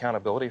must be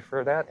accountability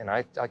for that, and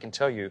I can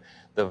tell you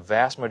the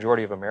vast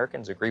majority of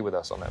Americans agree with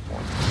us on that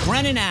point.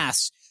 Brennan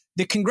asks,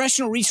 the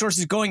congressional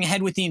resources going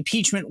ahead with the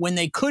impeachment when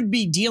they could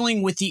be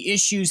dealing with the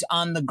issues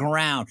on the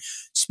ground.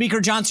 Speaker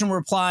Johnson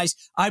replies,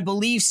 I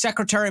believe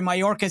Secretary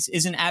Mayorkas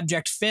is an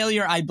abject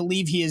failure. I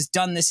believe he has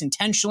done this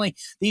intentionally.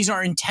 These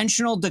are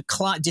intentional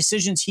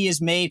decisions he has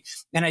made,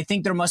 and I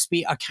think there must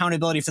be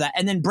accountability for that.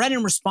 And then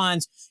Brennan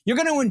responds, you're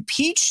going to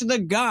impeach the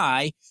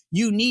guy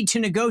you need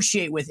to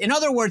negotiate with. In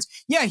other words,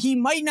 yeah, he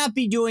might not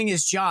be doing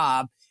his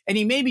job, and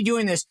he may be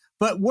doing this,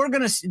 but we're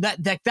going to,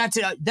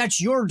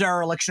 that's your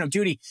dereliction of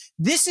duty.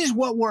 This is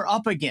what we're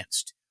up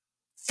against.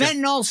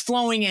 Fentanyl's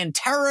flowing in.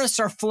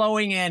 Terrorists are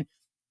flowing in.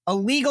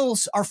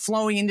 Illegals are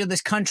flowing into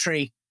this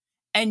country.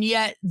 And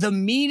yet the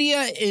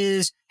media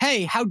is,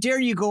 hey, how dare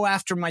you go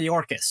after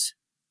Mayorkas?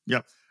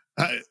 Yep.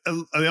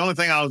 The only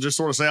thing I'll just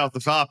sort of say off the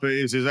top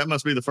is that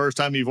must be the first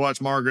time you've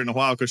watched Margaret in a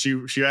while, because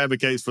she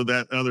advocates for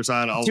that other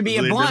side of the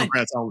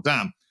Democrats all the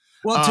time.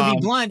 Well, to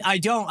be blunt,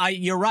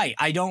 you're right.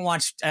 I don't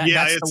watch. That's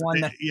the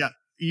one that. Yeah.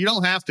 You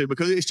don't have to,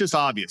 because it's just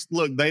obvious.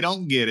 Look, they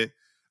don't get it.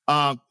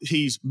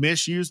 He's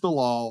misused the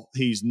law.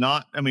 He's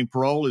not,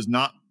 parole is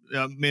not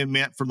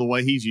meant for the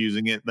way he's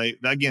using it.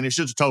 Again, it's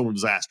just a total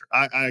disaster.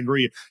 I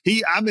agree.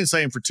 I've been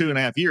saying for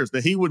 2.5 years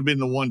that he would have been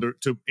the one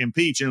to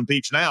impeach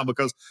now,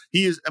 because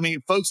he is,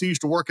 folks who used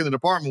to work in the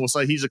department will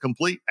say he's a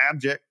complete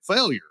abject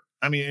failure.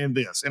 In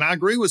this. And I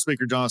agree with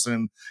Speaker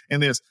Johnson in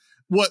this.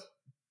 What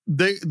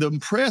the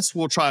press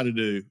will try to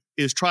do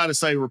is try to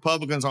say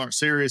Republicans aren't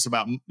serious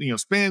about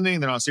spending,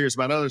 they're not serious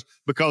about others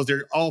because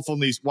they're off on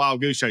these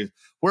wild goose chases.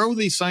 Where were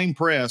these same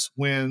press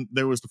when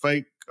there was the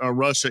fake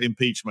Russia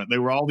impeachment?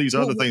 There were all these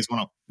other things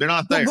going on. They're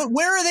not there. But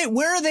where are they?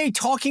 Where are they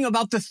talking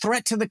about the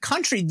threat to the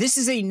country? This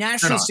is a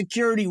national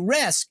security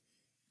risk,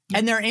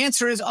 and their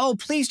answer is, "Oh,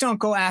 please don't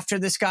go after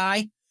this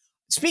guy."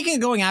 Speaking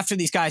of going after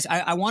these guys,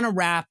 I want to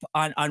wrap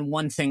on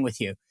one thing with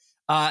you.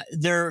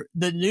 The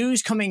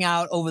news coming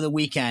out over the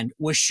weekend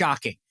was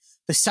shocking.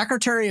 The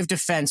Secretary of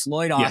Defense,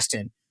 Lloyd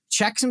Austin,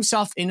 checks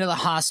himself into the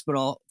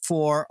hospital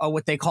for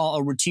what they call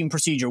a routine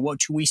procedure,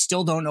 which we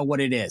still don't know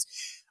what it is.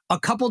 A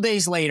couple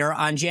days later,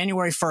 on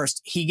January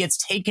 1st, he gets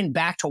taken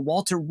back to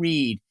Walter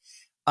Reed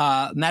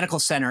Medical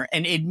Center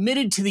and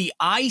admitted to the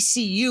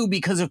ICU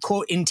because of,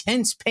 quote,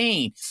 intense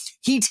pain.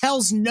 He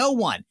tells no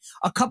one.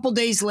 A couple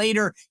days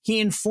later, he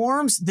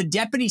informs the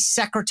Deputy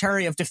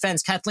Secretary of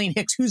Defense, Kathleen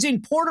Hicks, who's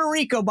in Puerto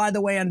Rico, by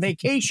the way, on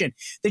vacation,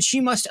 that she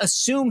must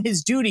assume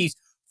his duties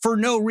for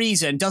no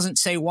reason, doesn't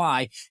say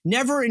why,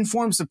 never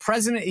informs the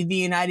President of the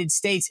United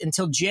States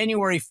until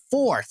January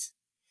 4th.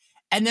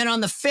 And then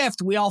on the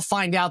 5th, we all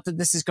find out that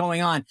this is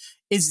going on.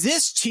 Is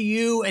this, to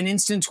you, an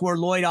instance where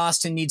Lloyd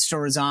Austin needs to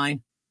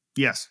resign?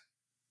 Yes.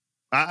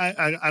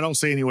 I don't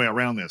see any way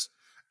around this.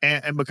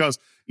 And because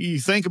you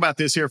think about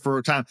this here for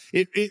a time,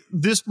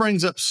 this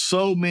brings up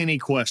so many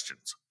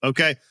questions,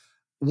 okay?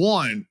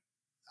 One,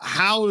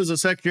 how does the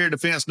Secretary of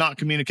Defense not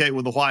communicate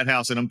with the White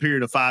House in a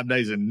period of 5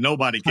 days and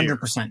nobody cares?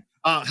 100%.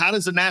 How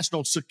does the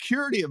National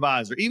Security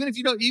Advisor, even if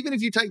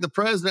you take the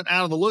president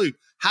out of the loop,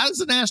 how does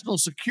the National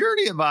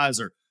Security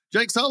Advisor,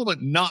 Jake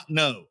Sullivan, not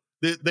know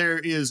that there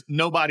is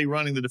nobody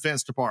running the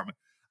Defense Department?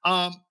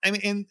 And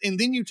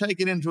then you take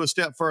it into a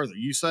step further.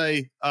 You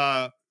say,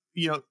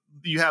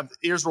 you have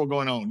Israel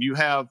going on, you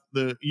have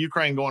the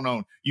Ukraine going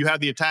on, you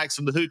have the attacks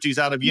of the Houthis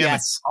out of Yemen,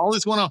 all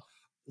this going on.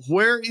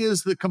 Where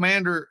is the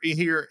commander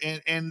here?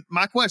 And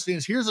my question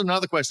is, here's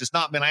another question that's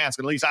not been asked,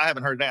 at least I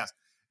haven't heard it asked.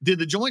 Did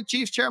the Joint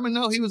Chiefs Chairman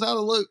know he was out of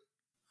the loop?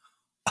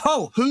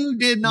 Oh, who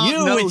did not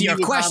know with he your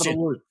was question. out of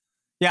the loop?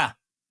 Yeah,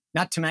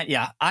 not to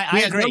mention,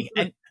 I agree.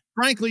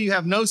 Frankly, you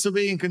have no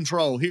civilian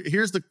control.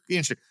 Here's the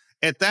issue.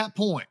 At that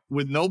point,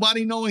 with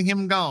nobody knowing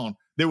him gone,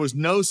 there was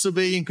no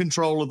civilian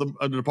control of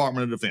the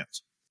Department of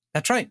Defense.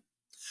 That's right.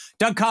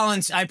 Doug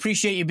Collins, I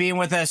appreciate you being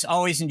with us.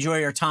 Always enjoy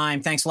your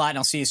time. Thanks a lot, and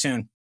I'll see you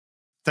soon.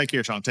 Take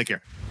care, Sean. Take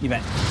care. You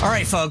bet. All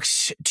right,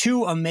 folks.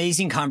 2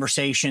 amazing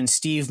conversations.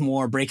 Steve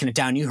Moore breaking it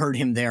down. You heard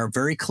him there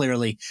very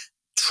clearly.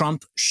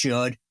 Trump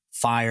should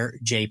fire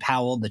Jay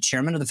Powell, the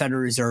chairman of the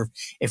Federal Reserve,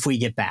 if we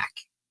get back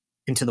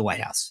into the White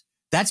House.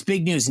 That's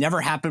big news.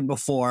 Never happened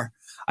before.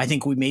 I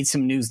think we made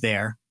some news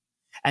there.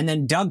 And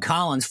then Doug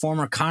Collins,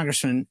 former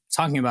congressman,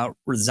 talking about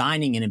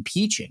resigning and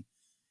impeaching,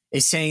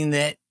 is saying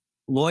that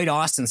Lloyd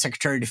Austin,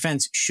 Secretary of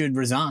Defense, should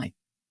resign.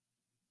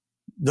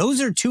 Those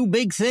are 2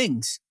 big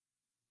things.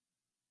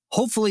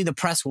 Hopefully the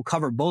press will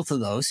cover both of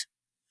those.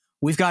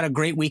 We've got a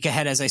great week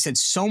ahead. As I said,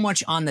 so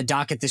much on the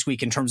docket this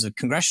week in terms of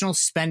congressional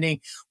spending,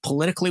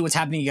 politically what's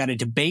happening. You got a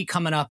debate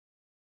coming up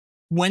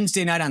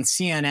Wednesday night on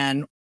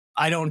CNN.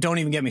 Don't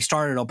even get me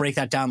started. I'll break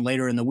that down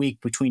later in the week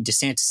between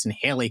DeSantis and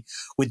Haley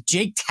with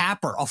Jake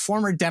Tapper, a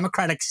former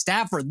Democratic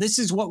staffer. This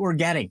is what we're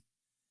getting.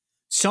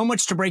 So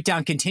much to break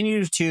down.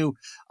 Continue to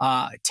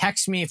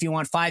text me if you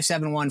want,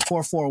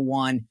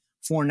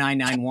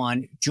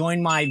 571-441-4991.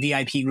 Join my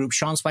VIP group,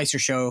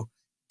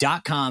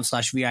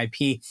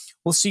 SeanSpicerShow.com/VIP.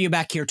 We'll see you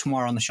back here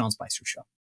tomorrow on the Sean Spicer Show.